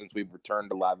sure since we've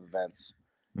returned to live events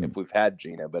if we've had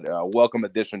Gina, but welcome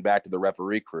addition back to the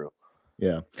referee crew.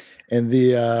 Yeah. And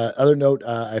the other note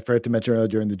I forgot to mention earlier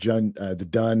during the Dunn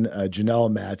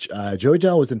Janela match, Joey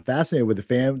Janela was fascinated with a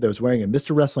fan that was wearing a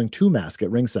Mr. Wrestling 2 mask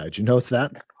at ringside. Did you notice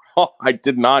that? Oh, I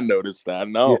did not notice that.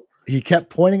 No. Yeah. He kept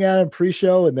pointing at him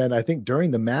pre-show, and then I think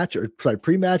during the match,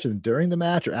 pre-match and during the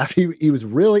match, or after he was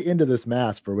really into this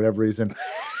mask for whatever reason.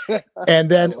 And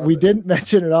then we didn't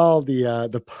mention at all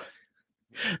the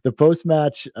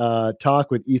post-match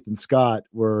talk with Ethan Scott,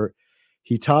 where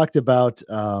he talked about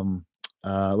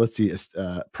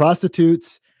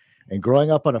prostitutes and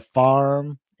growing up on a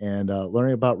farm and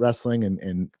learning about wrestling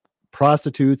and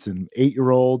prostitutes and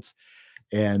 8-year-olds,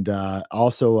 and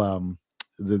also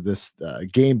this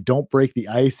game Don't Break the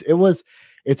Ice.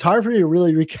 It's hard for me to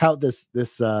really recount this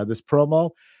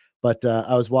promo, but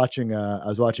I was watching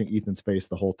Ethan's face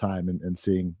the whole time and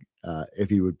seeing if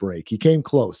he would break. He came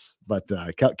close, but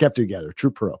kept together.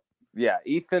 True pro. Yeah,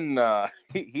 Ethan,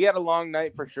 he had a long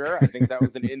night for sure. I think that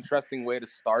was an interesting way to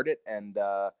start it. And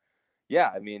yeah,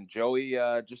 I mean, Joey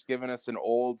just giving us an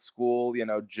old school,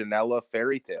 Janela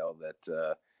fairy tale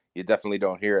that you definitely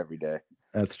don't hear every day.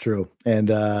 That's true. And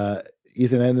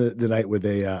Ethan ended the night with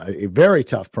a very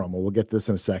tough promo. We'll get to this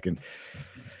in a second.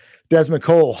 Desmond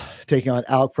Cole taking on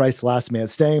Alec Price, last man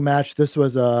standing match. This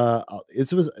went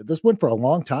for a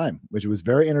long time, which was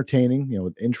very entertaining,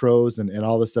 with intros and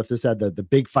all this stuff. This had the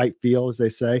big fight feel, as they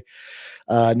say.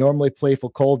 Normally playful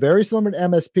Cole, very similar to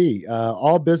MSP,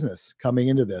 all business coming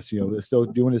into this, still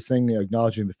doing his thing,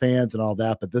 acknowledging the fans and all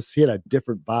that, but he had a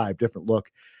different vibe, different look.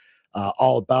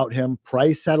 All about him.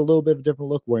 Price had a little bit of a different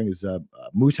look, wearing his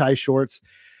Muay Thai shorts.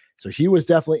 So he was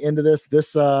definitely into this.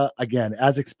 This, again,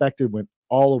 as expected, went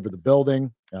all over the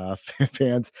building.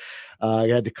 Fans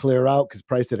had to clear out because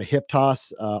Price did a hip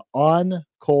toss on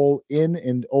Cole, in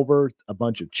and over a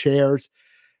bunch of chairs.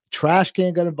 Trash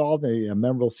can got involved in a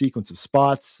memorable sequence of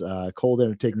spots. Cole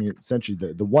then taking essentially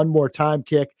the one more time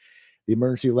kick, the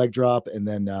emergency leg drop, and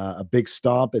then a big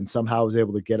stomp, and somehow was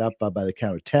able to get up by the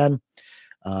count of 10.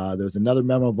 There was another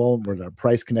memorable where the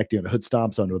Price connecting on hood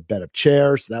stomps onto a bed of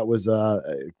chairs. That was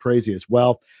crazy as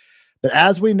well. But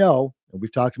as we know, and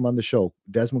we've talked to him on the show,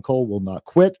 Desmond Cole will not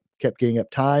quit. Kept getting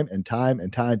up time and time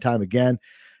again,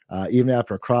 even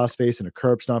after a crossface and a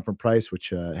curb stomp from Price, which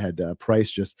had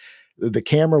Price just. The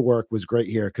camera work was great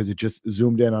here because it just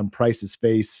zoomed in on Price's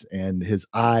face, and his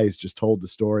eyes just told the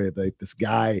story of this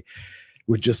guy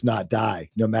would just not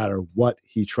die no matter what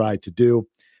he tried to do.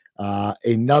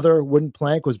 Another wooden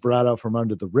plank was brought out from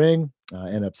under the ring,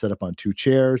 ended up set up on 2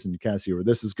 chairs, and you kind of see where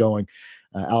this is going.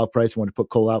 Alec Price wanted to put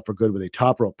Cole out for good with a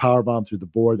top rope powerbomb through the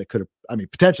board that could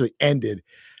have, potentially ended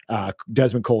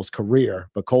Desmond Cole's career,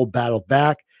 but Cole battled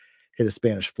back, hit a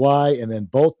Spanish fly, and then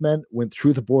both men went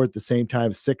through the board at the same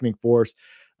time, sickening force.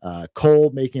 Cole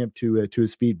making him to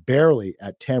his feet barely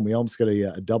at 10. We almost got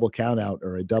a double count out,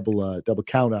 or a double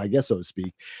count out, I guess, so to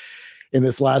speak, in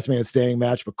this last man standing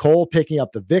match. But Cole picking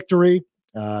up the victory,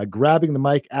 grabbing the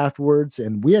mic afterwards,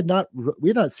 and we had not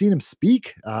seen him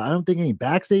speak. I don't think any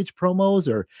backstage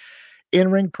promos or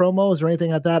in-ring promos or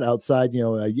anything like that outside,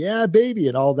 yeah, baby,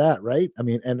 and all that, right?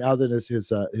 And other than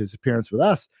his appearance with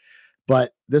us.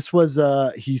 But this was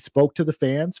he spoke to the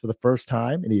fans for the first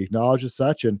time, and he acknowledged as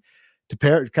such, and to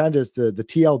pair kind of the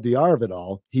TLDR of it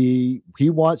all, he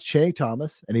wants Channing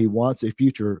Thomas, and he wants a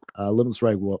future Limitless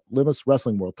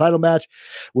Wrestling World title match.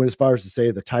 Went as far as to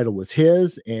say the title was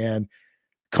his, and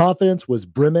confidence was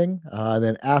brimming. And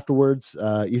then afterwards,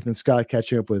 Ethan Scott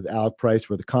catching up with Alec Price,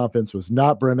 where the confidence was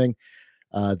not brimming.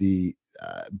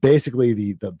 Basically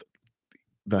the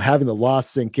having the loss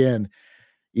sink in.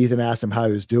 Ethan asked him how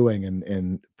he was doing,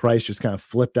 and Price just kind of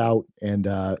flipped out and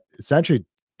essentially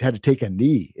had to take a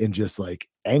knee in just like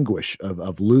anguish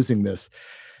of losing this,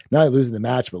 not only losing the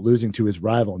match, but losing to his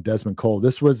rival and Desmond Cole.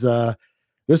 This was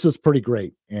pretty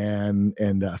great and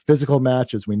physical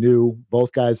match, as we knew.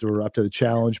 Both guys were up to the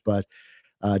challenge, but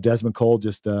Desmond Cole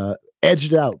just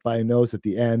edged out by a nose at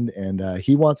the end, and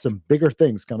he wants some bigger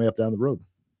things coming up down the road.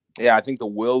 Yeah, I think the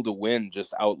will to win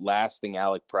just outlasting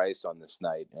Alec Price on this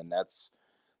night, and that's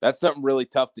something really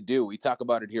tough to do. We talk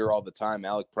about it here all the time.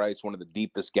 Alec Price, one of the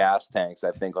deepest gas tanks,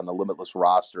 I think, on the Limitless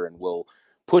roster, and will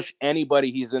push anybody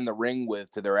he's in the ring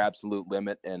with to their absolute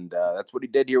limit. And that's what he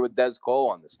did here with Des Cole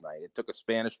on this night. It took a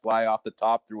Spanish fly off the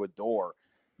top through a door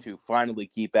to finally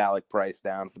keep Alec Price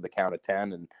down for the count of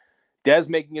 10. And Des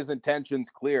making his intentions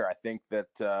clear. I think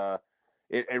that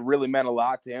it really meant a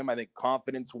lot to him. I think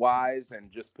confidence-wise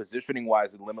and just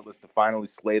positioning-wise in Limitless to finally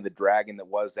slay the dragon that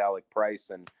was Alec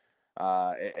Price, and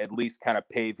at least kind of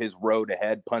pave his road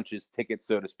ahead, punch his ticket,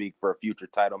 so to speak, for a future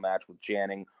title match with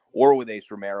Channing or with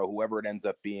Ace Romero, whoever it ends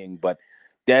up being. But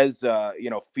Des,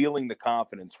 feeling the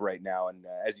confidence right now, and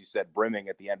as you said, brimming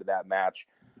at the end of that match,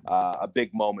 a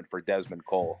big moment for Desmond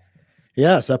Cole.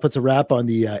 Yes, that puts a wrap on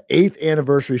the 8th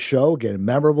anniversary show. Again, a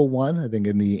memorable one, I think,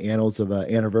 in the annals of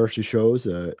anniversary shows.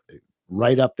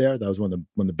 Right up there. That was one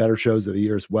of the better shows of the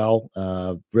year as well.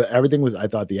 Everything was, I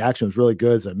thought the action was really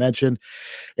good, as I mentioned.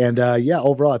 And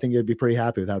overall, I think you'd be pretty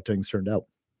happy with how things turned out.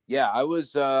 Yeah, I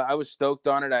was stoked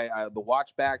on it. The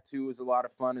watch back too was a lot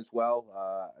of fun as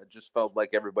well. It just felt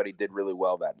like everybody did really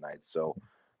well that night. So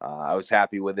I was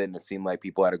happy with it, and it seemed like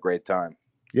people had a great time.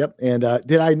 Yep. And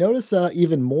did I notice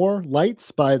even more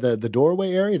lights by the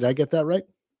doorway area? Did I get that right?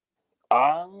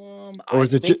 Or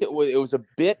is it was a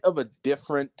bit of a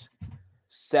different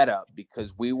setup,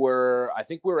 because we were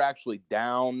actually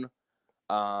down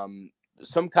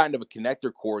some kind of a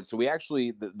connector cord. So we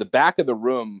actually, the back of the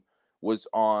room was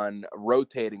on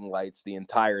rotating lights the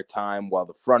entire time, while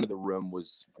the front of the room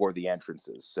was for the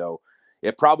entrances. So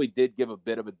it probably did give a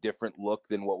bit of a different look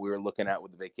than what we were looking at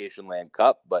with the Vacation Land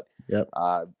Cup, but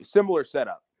similar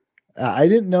setup. I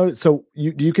didn't know. So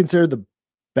do you consider the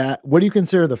back? What do you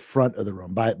consider the front of the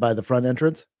room by the front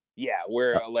entrance? Yeah,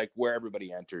 where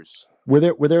everybody enters. Were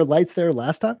there lights there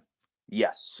last time?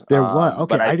 Yes, there was.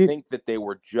 Okay, but I think that they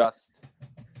were just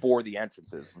for the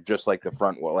entrances, just like the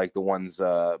front, like the ones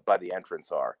by the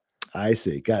entrance are. I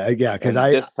see. Yeah, because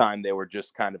this time they were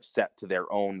just kind of set to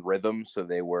their own rhythm, so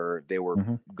they were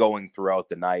going throughout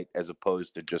the night as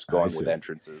opposed to just going with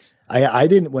entrances. I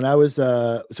didn't, when I was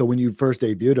so when you first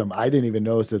debuted them, I didn't even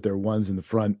notice that there were ones in the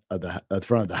front of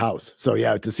the house. So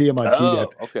yeah, to see them on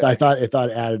TV, I thought it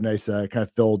added a nice kind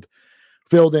of filled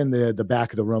in the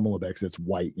back of the room a little bit, because it's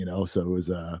white, so it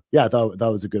was I thought that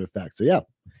was a good effect. So yeah,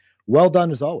 well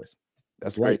done as always.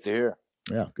 That's great to hear.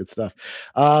 Yeah, good stuff.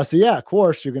 So yeah, of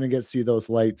course, you're going to get to see those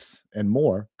lights and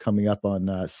more coming up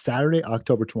on Saturday,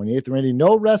 October 28th. Randy,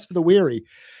 no rest for the weary,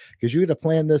 because you got to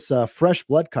plan this Fresh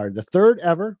Blood card, the third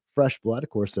ever Fresh Blood, of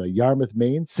course, Yarmouth,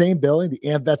 Maine, same building, the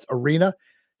Amvets Arena,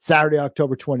 Saturday,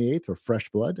 October 28th for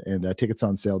Fresh Blood, and tickets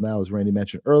on sale now, as Randy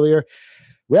mentioned earlier.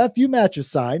 We have a few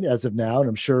matches signed as of now, and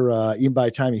I'm sure even by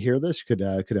the time you hear this, you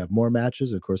could have more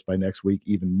matches. Of course, by next week,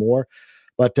 even more.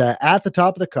 But at the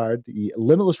top of the card, the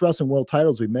Limitless Wrestling World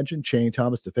titles, we mentioned Channing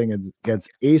Thomas defending against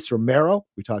Ace Romero.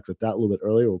 We talked about that a little bit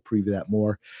earlier. We'll preview that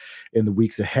more in the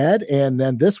weeks ahead. And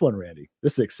then this one, Randy,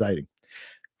 this is exciting.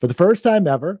 For the first time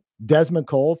ever, Desmond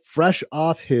Cole, fresh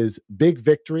off his big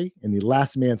victory in the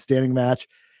last man standing match,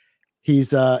 he's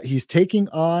taking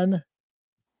on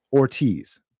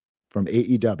Ortiz from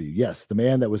AEW. Yes, the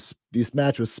man this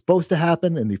match was supposed to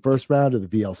happen in the first round of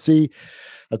the VLC.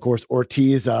 Of course,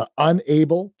 Ortiz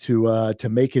unable to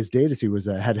make his date, as he was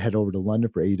had to head over to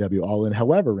London for AEW All In.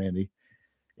 However, Randy,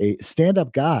 a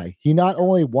stand-up guy, he not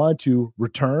only wanted to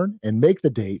return and make the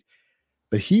date,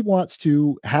 but he wants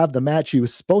to have the match he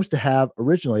was supposed to have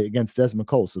originally against Desmond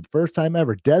Cole. So the first time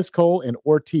ever, Des Cole and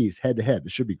Ortiz head-to-head.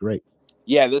 This should be great.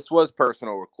 Yeah, this was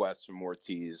personal request from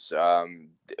Ortiz.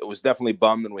 It was definitely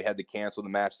bummed when we had to cancel the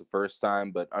match the first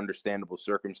time, but understandable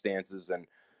circumstances. And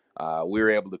we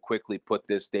were able to quickly put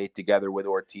this date together with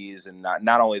Ortiz, and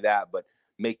not only that, but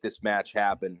make this match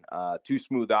happen. Two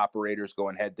smooth operators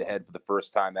going head to head for the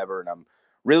first time ever. And I'm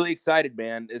really excited,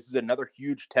 man. This is another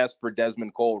huge test for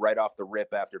Desmond Cole right off the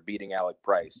rip after beating Alec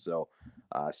Price. So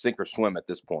sink or swim at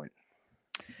this point.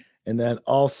 And then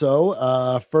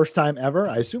also first time ever,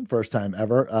 I assume first time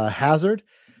ever, Hazard.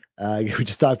 We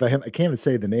just talked about him. I can't even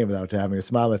say the name without having a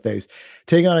smile on my face.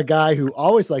 Taking on a guy who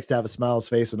always likes to have a smile on his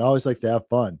face and always likes to have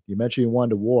fun. You mentioned he won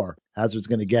to War. Hazard's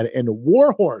going to get it. And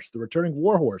Warhorse, the returning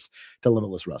Warhorse to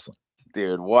Limitless Wrestling.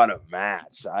 Dude, what a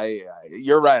match.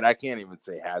 You're right. I can't even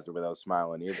say Hazard without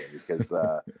smiling either because,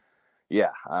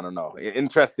 yeah, I don't know.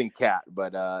 Interesting cat.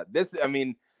 But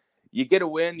you get a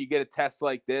win, you get a test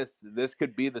like this. This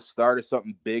could be the start of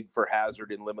something big for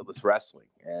Hazard in Limitless Wrestling.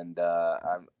 And,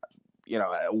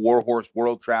 Warhorse,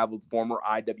 world traveled, former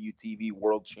IWTV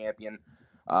world champion.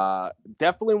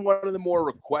 Definitely one of the more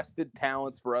requested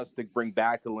talents for us to bring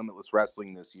back to Limitless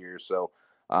Wrestling this year. So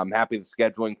I'm happy the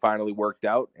scheduling finally worked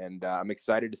out, and I'm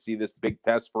excited to see this big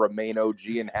test for a main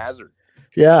OG and Hazard.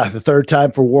 Yeah, the third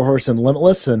time for Warhorse and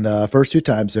Limitless, and first two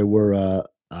times they were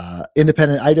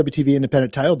independent IWTV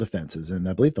independent title defenses, and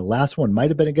I believe the last one might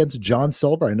have been against John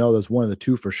Silver. I know there's one of the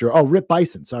two for sure. Oh, Rip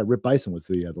Bison. Sorry, Rip Bison was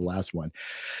the last one.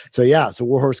 So yeah, so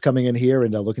Warhorse coming in here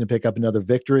and looking to pick up another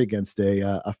victory against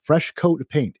a fresh coat of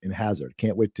paint in Hazard.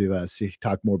 Can't wait to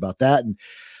talk more about that and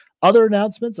other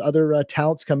announcements, other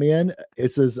talents coming in.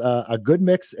 It's a good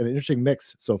mix, an interesting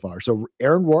mix so far. So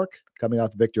Aaron Rourke coming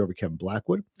off the victory over Kevin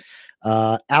Blackwood.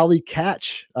 Allie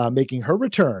Catch making her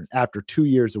return after 2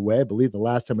 years away. I believe the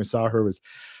last time we saw her was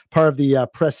part of the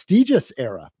prestigious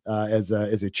era as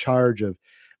a charge of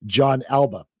John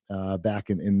Alba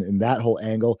back in that whole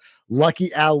angle.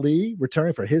 Lucky Ali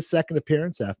returning for his second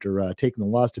appearance after taking the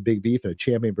loss to Big Beef in a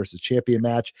champion versus champion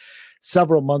match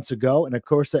several months ago. And of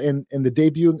course, in the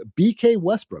debuting BK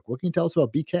Westbrook. What can you tell us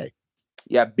about BK?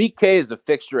 Yeah, BK is a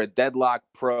fixture at Deadlock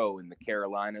Pro in the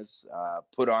Carolinas,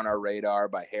 put on our radar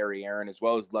by Harry Aaron as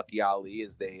well as Lucky Ali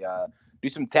as they do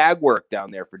some tag work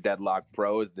down there for Deadlock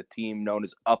Pro as the team known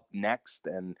as Up Next.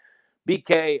 And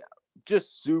BK,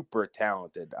 just super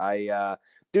talented.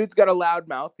 Dude's got a loud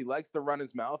mouth. He likes to run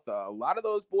his mouth. A lot of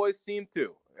those boys seem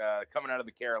to coming out of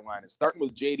the Carolinas, starting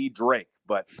with JD Drake.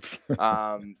 But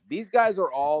these guys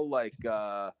are all like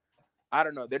I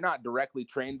don't know. They're not directly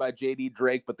trained by JD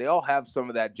Drake, but they all have some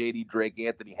of that JD Drake,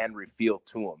 Anthony Henry feel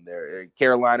to them. They're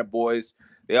Carolina boys.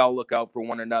 They all look out for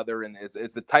one another, and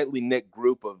it's a tightly knit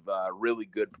group of really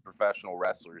good professional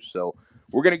wrestlers. So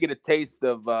we're going to get a taste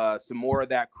of some more of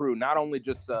that crew, not only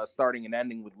just starting and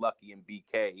ending with Lucky and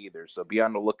BK either. So be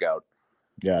on the lookout.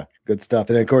 Yeah, good stuff.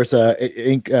 And of course,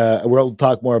 we'll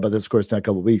talk more about this, of course, in a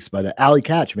couple of weeks, but Allie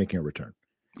Catch making a return.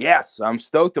 Yes, I'm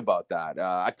stoked about that.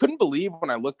 I couldn't believe when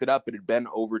I looked it up, it had been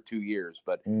over 2 years,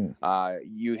 but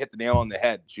you hit the nail on the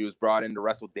head. She was brought in to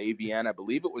wrestle Davian. I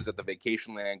believe it was at the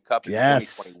Vacation Land Cup in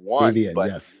 2021. Davian,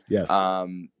 but, yes.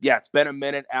 It's been a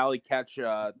minute. Allie Catch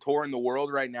touring the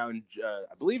world right now,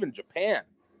 I believe in Japan,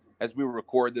 as we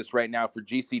record this right now for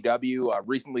GCW.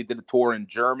 Recently did a tour in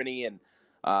Germany and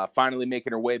finally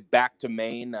making her way back to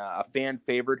Maine. A fan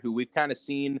favorite who we've kind of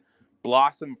seen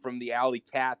blossom from the Alley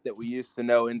Cat that we used to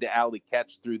know into Alley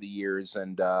Catch through the years,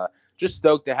 and just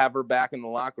stoked to have her back in the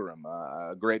locker room.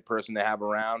 A great person to have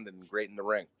around and great in the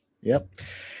ring. Yep.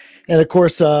 And of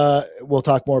course, we'll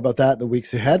talk more about that in the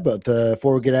weeks ahead. But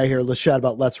before we get out of here, let's chat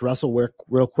about Let's Wrestle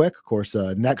real quick. Of course,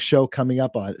 next show coming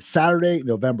up on Saturday,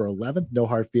 November 11th. No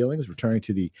Hard Feelings returning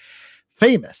to the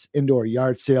famous indoor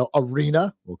yard sale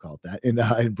arena, we'll call it that,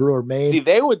 in Brewer, Maine. See,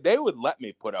 they would let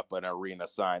me put up an arena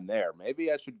sign there.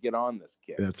 Maybe I should get on this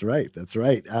kid. That's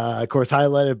right. Of course,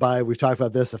 highlighted by, we've talked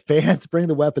about this, a Fans Bring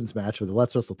the Weapons match with the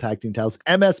Let's Wrestle Tag Team titles.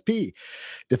 MSP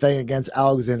defending against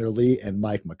Alexander Lee and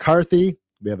Mike McCarthy.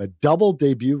 We have a double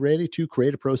debut, Randy. 2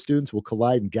 Creative Pro students will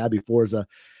collide in Gabby Forza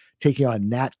taking on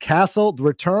Nat Castle. The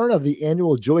return of the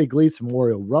annual Joey Gleitz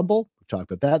Memorial Rumble. We've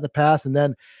talked about that in the past. And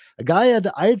then a guy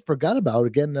I had forgot about,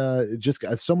 again, just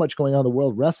got so much going on in the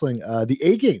world wrestling. The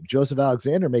A-Game, Joseph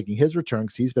Alexander, making his return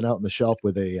because he's been out on the shelf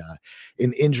with an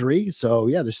injury. So,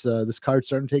 yeah, this card's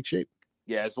starting to take shape.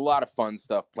 Yeah, there's a lot of fun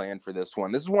stuff planned for this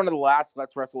one. This is one of the last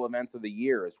Let's Wrestle events of the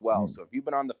year as well. So if you've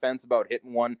been on the fence about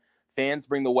hitting one, Fans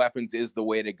Bring the Weapons is the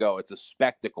way to go. It's a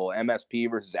spectacle.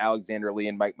 MSP versus Alexander Lee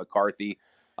and Mike McCarthy.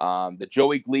 The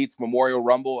Joey Gleitz Memorial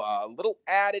Rumble, a little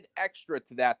added extra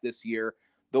to that this year.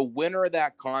 The winner of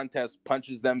that contest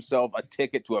punches themselves a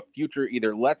ticket to a future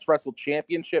either Let's Wrestle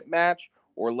Championship match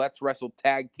or Let's Wrestle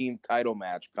Tag Team title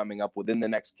match coming up within the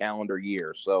next calendar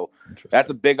year. So that's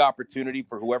a big opportunity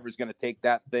for whoever's going to take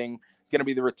that thing. It's going to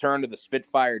be the return to the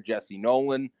Spitfire Jesse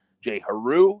Nolan. Jay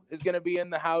Haru is going to be in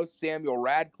the house. Samuel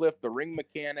Radcliffe, the ring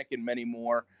mechanic, and many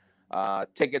more.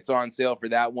 Tickets on sale for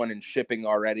that one and shipping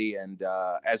already. And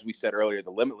as we said earlier,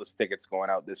 the Limitless tickets going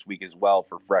out this week as well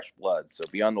for Fresh Blood. So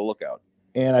be on the lookout.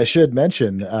 And I should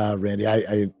mention, Randy,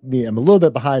 I'm a little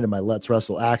bit behind in my Let's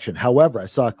Wrestle action. However, I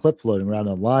saw a clip floating around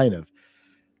online of,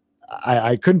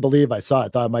 I couldn't believe I saw it. I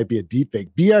thought it might be a deep fake.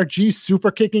 BRG super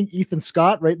kicking Ethan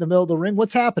Scott right in the middle of the ring.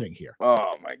 What's happening here?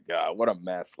 Oh my God, what a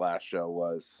mess last show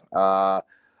was.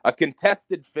 A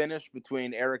contested finish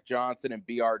between Eric Johnson and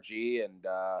BRG, and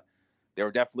there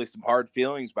were definitely some hard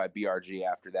feelings by BRG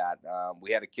after that.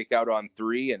 We had a kick out on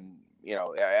 3, and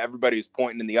everybody was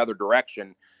pointing in the other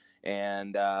direction.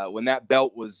 And when that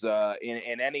belt was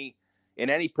in any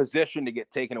position to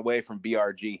get taken away from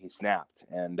BRG, he snapped.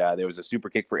 And there was a super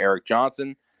kick for Eric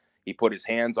Johnson. He put his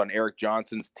hands on Eric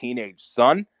Johnson's teenage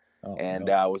son and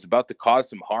was about to cause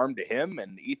some harm to him.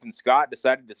 And Ethan Scott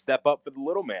decided to step up for the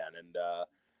little man and,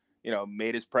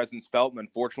 made his presence felt, and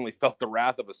unfortunately felt the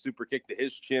wrath of a super kick to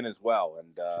his chin as well.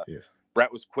 And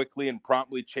Brett was quickly and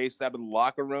promptly chased out of the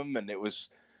locker room, and it was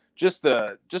just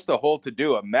a whole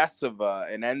to-do, a mess of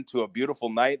an end to a beautiful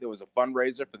night. There was a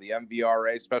fundraiser for the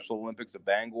MVRA Special Olympics of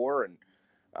Bangor, and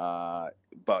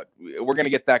but we're going to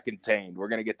get that contained. We're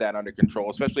going to get that under control,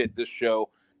 especially at this show,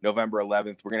 November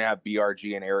 11th. We're going to have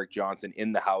BRG and Eric Johnson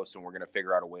in the house, and we're going to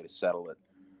figure out a way to settle it.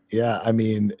 Yeah, I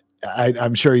mean,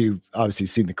 I'm sure you've obviously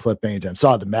seen the clip many times.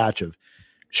 Saw the match of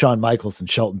Shawn Michaels and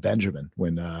Shelton Benjamin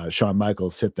when Shawn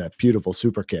Michaels hit that beautiful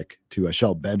super kick to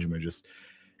Shelton Benjamin, just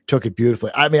took it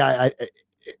beautifully. I mean, I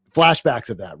flashbacks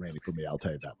of that, Randy, for me, I'll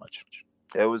tell you that much.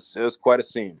 It was quite a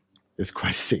scene. It's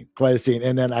quite a scene.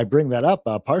 And then I bring that up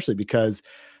partially because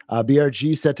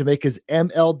BRG set to make his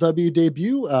MLW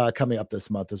debut coming up this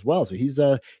month as well. So he's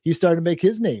starting to make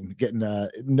his name getting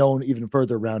known even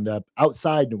further around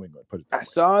outside New England. I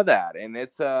saw that, and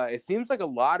it seems like a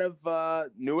lot of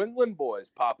New England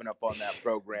boys popping up on that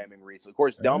programming recently. Of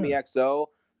course, Delmy XO,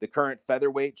 the current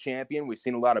featherweight champion. We've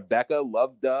seen a lot of Becca,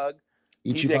 Love Doug,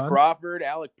 TJ Crawford,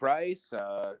 Alec Price.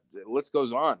 The list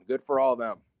goes on. Good for all of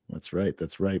them. That's right.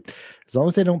 As long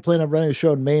as they don't plan on running a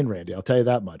show in Maine, Randy, I'll tell you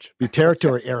that much. Be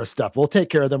territory era stuff. We'll take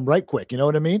care of them right quick. You know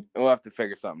what I mean? We'll have to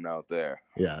figure something out there.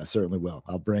 Yeah, I certainly will.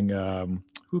 I'll bring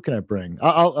who can I bring?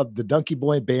 I'll the Donkey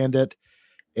Boy Bandit,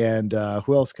 and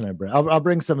who else can I bring? I'll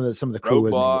bring some of the crew.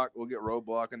 Roadblock. We'll get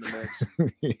Roadblock in the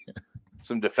mix. Yeah.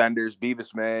 Some defenders,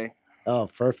 Beavis May. Oh,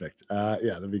 perfect. Yeah,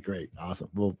 that'd be great. Awesome.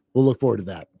 We'll look forward to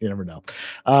that. You never know.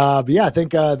 But yeah, I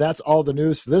think that's all the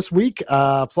news for this week.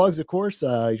 Plugs, of course.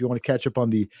 If you want to catch up on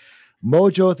the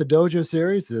Mojo at the Dojo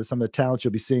series, some of the talents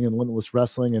you'll be seeing in Limitless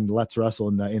Wrestling and Let's Wrestle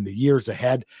in the years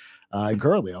ahead. And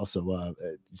currently also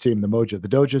seeing the Mojo at the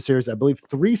Dojo series, I believe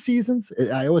 3 seasons.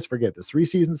 I always forget this. 3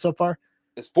 seasons so far.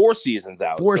 There's 4 seasons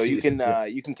out. 4 so seasons,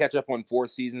 you can catch up on 4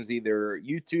 seasons, either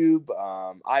YouTube,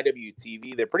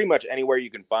 IWTV. They're pretty much anywhere you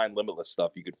can find Limitless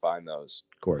stuff. You can find those.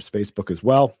 Of course, Facebook as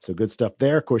well. So good stuff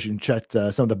there. Of course, you can check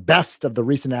some of the best of the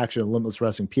recent action on Limitless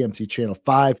Wrestling, PMC Channel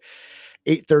 5,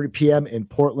 8:30 p.m. in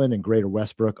Portland and Greater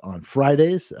Westbrook on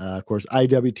Fridays. Of course,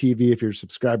 IWTV, if you're a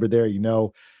subscriber there,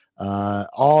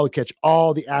 catch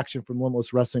all the action from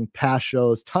Limitless Wrestling, past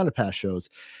shows, ton of past shows,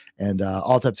 and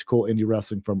all types of cool indie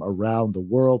wrestling from around the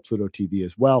world. Pluto TV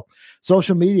as well.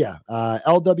 Social media,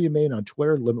 LW Main on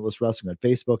Twitter, Limitless Wrestling on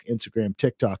Facebook, Instagram,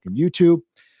 TikTok, and YouTube.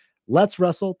 Let's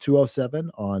Wrestle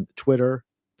 207 on Twitter,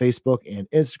 Facebook, and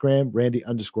Instagram.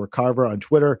 Randy_Carver on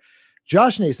Twitter.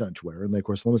 Josh Nason on Twitter. And, of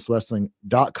course,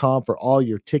 limitlesswrestling.com for all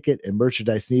your ticket and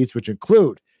merchandise needs, which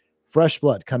include Fresh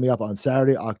Blood coming up on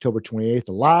Saturday, October 28th,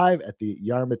 live at the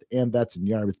Yarmouth Ambets in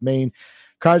Yarmouth, Maine.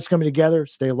 Cards coming together.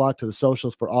 Stay locked to the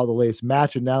socials for all the latest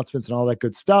match announcements and all that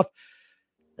good stuff.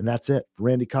 And that's it for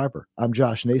Randy Carver. I'm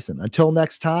Josh Nason. Until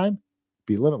next time,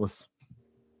 be limitless.